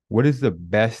 what is the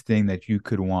best thing that you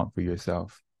could want for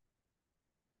yourself?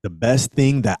 The best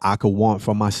thing that I could want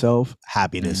for myself,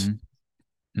 happiness.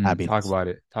 Happiness. Talk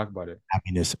about it.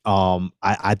 Happiness.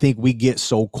 I think we get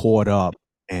so caught up,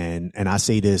 and I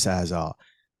say this as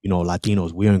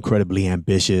Latinos, we're incredibly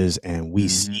ambitious, and we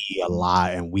see a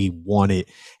lot, and we want it,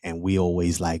 and we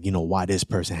always like, why this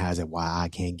person has it, why I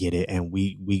can't get it, and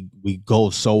we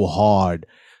go so hard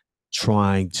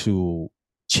trying to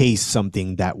chase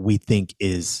something that we think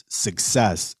is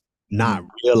success, not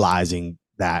realizing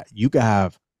that you can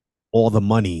have all the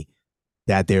money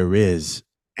that there is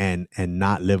and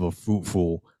not live a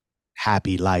fruitful,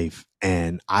 happy life.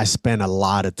 And I spent a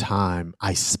lot of time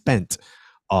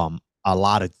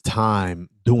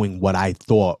doing what I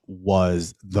thought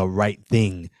was the right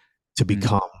thing to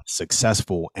become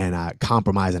successful, and I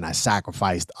compromised and I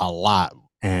sacrificed a lot,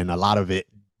 and a lot of it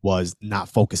was not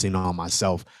focusing on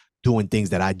myself, doing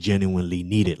things that I genuinely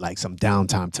needed, like some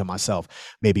downtime to myself,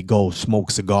 maybe go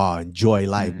smoke cigar, enjoy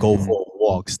life, go for a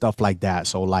walk, stuff like that.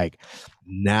 So like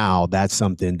now that's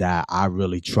something that I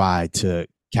really try to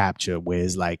capture, where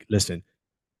it's like, listen,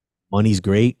 money's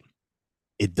great.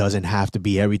 it doesn't have to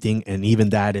be everything. And even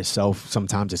that itself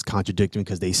sometimes is contradicting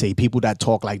because they say people that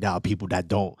talk like that are people that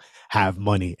don't have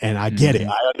money. And I get it.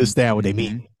 Mm-hmm. I understand what they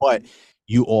mean. Mm-hmm. But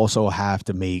you also have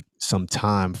to make some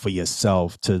time for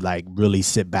yourself to like really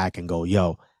sit back and go,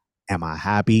 yo, am I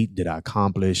happy? Did I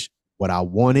accomplish what I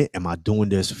wanted? Am I doing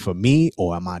this for me,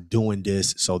 or am I doing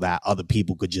this so that other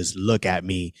people could just look at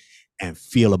me and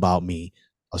feel about me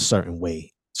a certain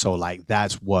way? So like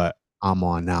that's what I'm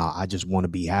on now. I just want to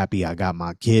be happy. I got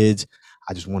my kids.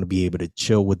 I just want to be able to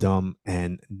chill with them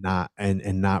and not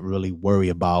really worry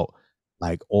about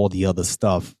like all the other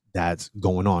stuff that's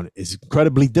going on. It's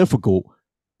incredibly difficult,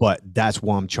 but that's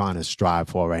what I'm trying to strive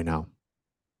for right now.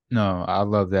 No, I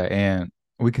love that. And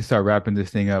we can start wrapping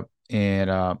this thing up.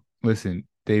 And listen,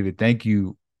 David, thank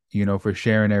you, for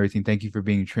sharing everything. Thank you for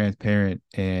being transparent.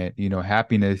 And,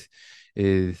 happiness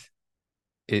is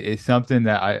it's something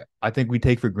that I think we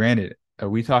take for granted.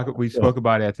 We Sure. spoke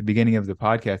about it at the beginning of the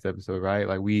podcast episode, right?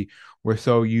 Like we're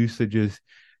so used to just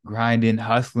grinding,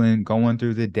 hustling, going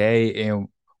through the day, and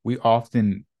we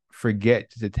often forget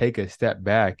to take a step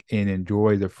back and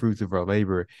enjoy the fruits of our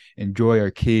labor, enjoy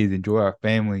our kids, enjoy our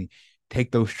family,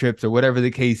 take those trips or whatever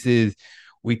the case is.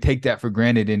 We take that for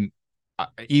granted, and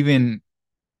even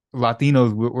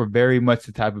Latinos, we're very much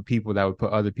the type of people that would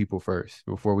put other people first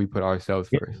before we put ourselves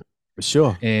Yeah, first. for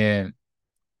sure. And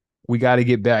we got to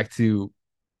get back to,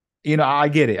 I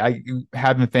get it. I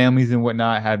having families and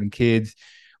whatnot, having kids,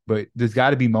 but there's got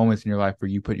to be moments in your life where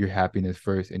you put your happiness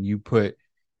first and you put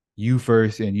you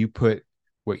first and you put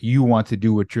what you want to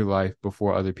do with your life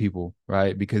before other people,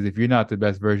 right? Because if you're not the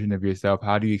best version of yourself,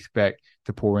 how do you expect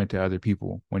to pour into other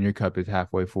people when your cup is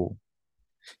halfway full?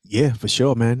 Yeah, for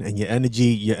sure, man. And your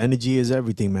energy is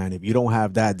everything, man. If you don't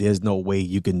have that, there's no way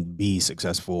you can be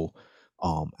successful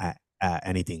at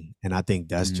anything. And I think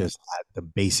that's Mm, just at the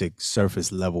basic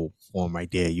surface level form right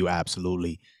there. You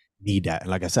absolutely need that.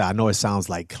 And like I said, I know it sounds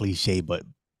like cliche, but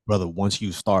brother, once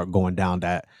you start going down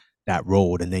that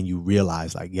road and then you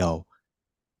realize like, yo,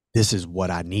 this is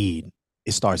what I need,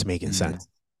 it starts making mm, sense.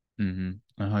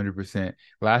 100%.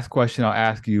 Last question I'll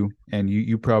ask you, and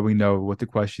you probably know what the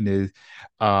question is.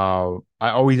 I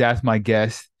always ask my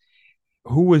guests,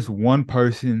 who is one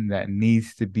person that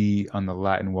needs to be on the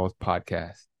Latin Wealth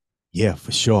podcast? Yeah,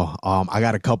 for sure. I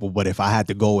got a couple, but if I had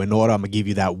to go in order, I'm gonna give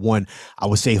you that one. I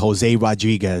would say Jose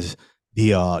Rodriguez,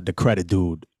 the credit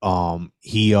dude.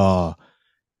 I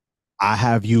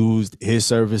have used his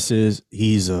services.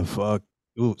 He's a fuck.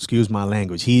 Ooh, excuse my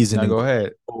language. Now go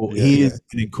ahead. Yeah, He yeah. is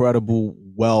an incredible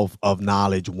wealth of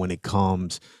knowledge when it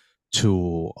comes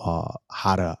to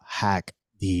how to hack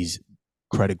these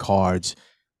credit cards,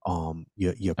 your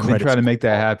I've been credit trying to make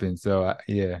that score. happen. So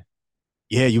yeah.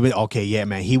 Yeah, you would okay, yeah,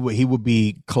 man. He would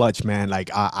be clutch, man. Like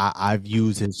I've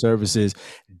used his services,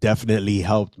 definitely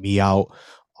helped me out.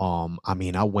 I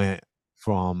mean, I went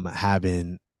from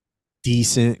having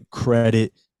decent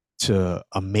credit to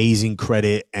amazing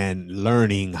credit and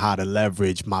learning how to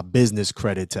leverage my business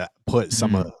credit to put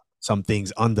Mm, some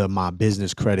things under my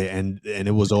business credit, and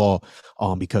it was all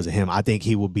because of him. I think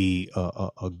he would be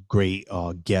a great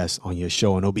guest on your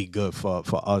show, and it'll be good for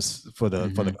us for the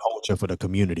hmm culture, for the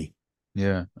community.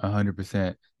 Yeah,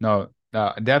 100%. No,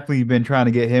 definitely been trying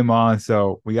to get him on.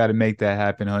 So we got to make that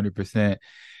happen 100%.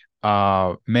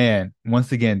 Man,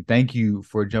 once again, thank you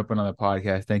for jumping on the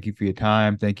podcast. Thank you for your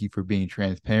time. Thank you for being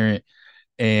transparent.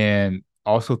 And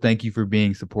also thank you for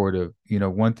being supportive.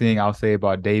 One thing I'll say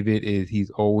about David is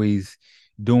he's always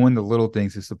doing the little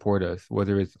things to support us,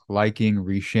 whether it's liking,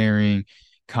 resharing,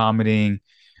 commenting.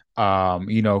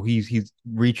 He's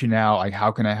reaching out like,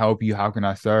 how can I help you? How can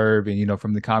I serve? And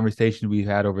from the conversation we've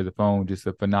had over the phone, just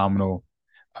a phenomenal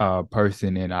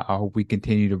person. And I hope we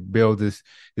continue to build this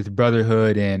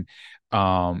brotherhood. And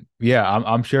yeah,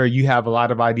 I'm sure you have a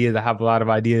lot of ideas. I have a lot of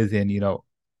ideas, and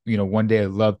one day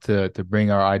I'd love to bring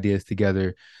our ideas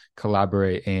together,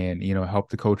 collaborate, and help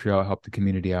the culture out, help the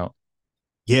community out.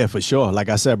 Yeah, for sure. Like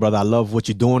I said, brother, I love what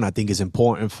you're doing. I think it's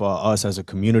important for us as a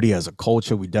community, as a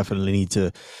culture. We definitely need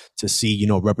to see,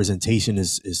 representation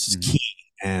is Hmm. key.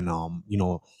 And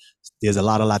there's a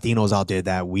lot of Latinos out there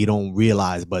that we don't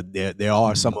realize, but there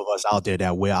are some Hmm. of us out there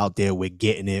that we're out there, we're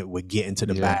getting it, we're getting to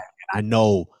the bag. Yeah, And I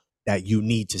know that you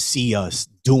need to see us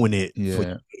doing it for you yeah,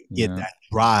 to get yeah. that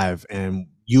drive. And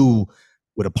you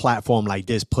with a platform like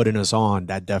this putting us on,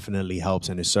 that definitely helps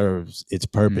and it serves its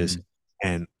purpose. Hmm.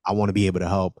 And I want to be able to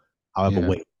help however Yeah,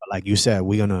 way. But like you said,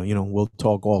 we're gonna, we'll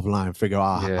talk offline, figure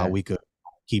out how yeah. we could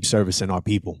keep servicing our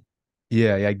people.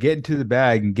 Yeah, yeah. Getting to the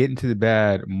bag and getting to the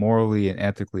bad morally and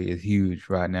ethically is huge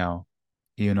right now.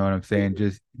 You know what I'm saying?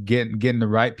 Just getting the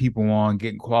right people on,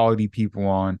 getting quality people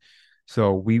on,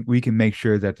 So we can make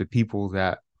sure that the people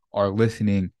that are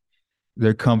listening,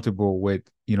 they're comfortable with,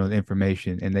 you know, the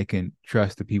information, and they can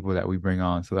trust the people that we bring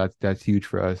on. So that's huge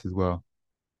for us as well.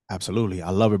 Absolutely. I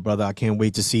love it, brother. I can't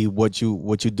wait to see what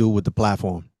you do with the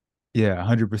platform. Yeah,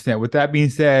 100%. With that being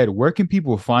said, where can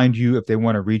people find you if they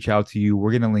want to reach out to you?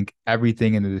 We're going to link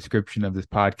everything in the description of this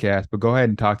podcast, but go ahead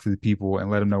and talk to the people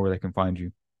and let them know where they can find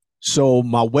you. So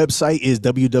my website is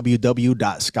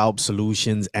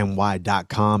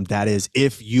www.scalpsolutionsny.com. That is,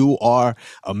 if you are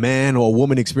a man or a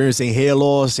woman experiencing hair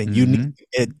loss and you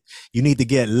need to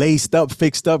get laced up,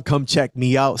 fixed up, come check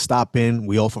me out. Stop in.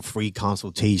 We offer free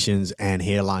consultations and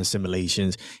hairline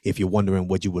simulations. If you're wondering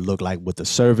what you would look like with the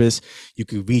service, you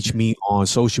can reach me on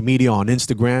social media on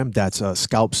Instagram. That's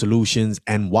Scalp Solutions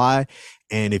NY.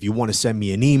 And if you want to send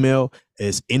me an email,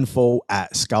 it's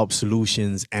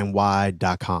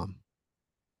info@scalpsolutionsny.com.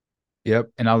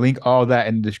 Yep. And I'll link all that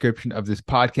in the description of this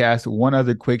podcast. One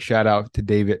other quick shout out to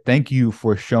David. Thank you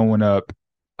for showing up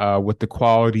with the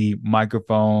quality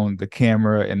microphone, the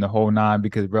camera, and the whole nine,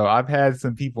 because, bro, I've had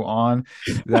some people on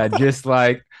that just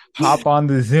like hop on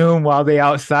the Zoom while they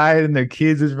outside and their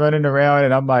kids is running around.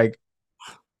 And I'm like,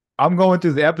 I'm going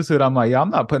through the episode. I'm like, yeah,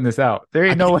 I'm not putting this out. There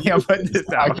ain't no way I'm putting this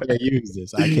out. I can't use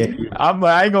this. I can't use I'm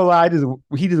like, I ain't gonna lie.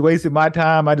 He just wasted my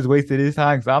time. I just wasted his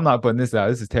time. So I'm not putting this out.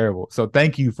 This is terrible. So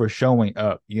thank you for showing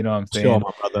up. You know what I'm saying? Sure, my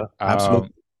brother. Absolutely.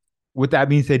 With that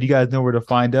being said, you guys know where to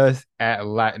find us at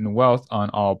Latin Wealth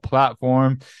on all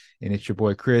platforms. And it's your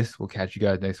boy, Chris. We'll catch you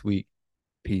guys next week.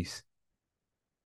 Peace.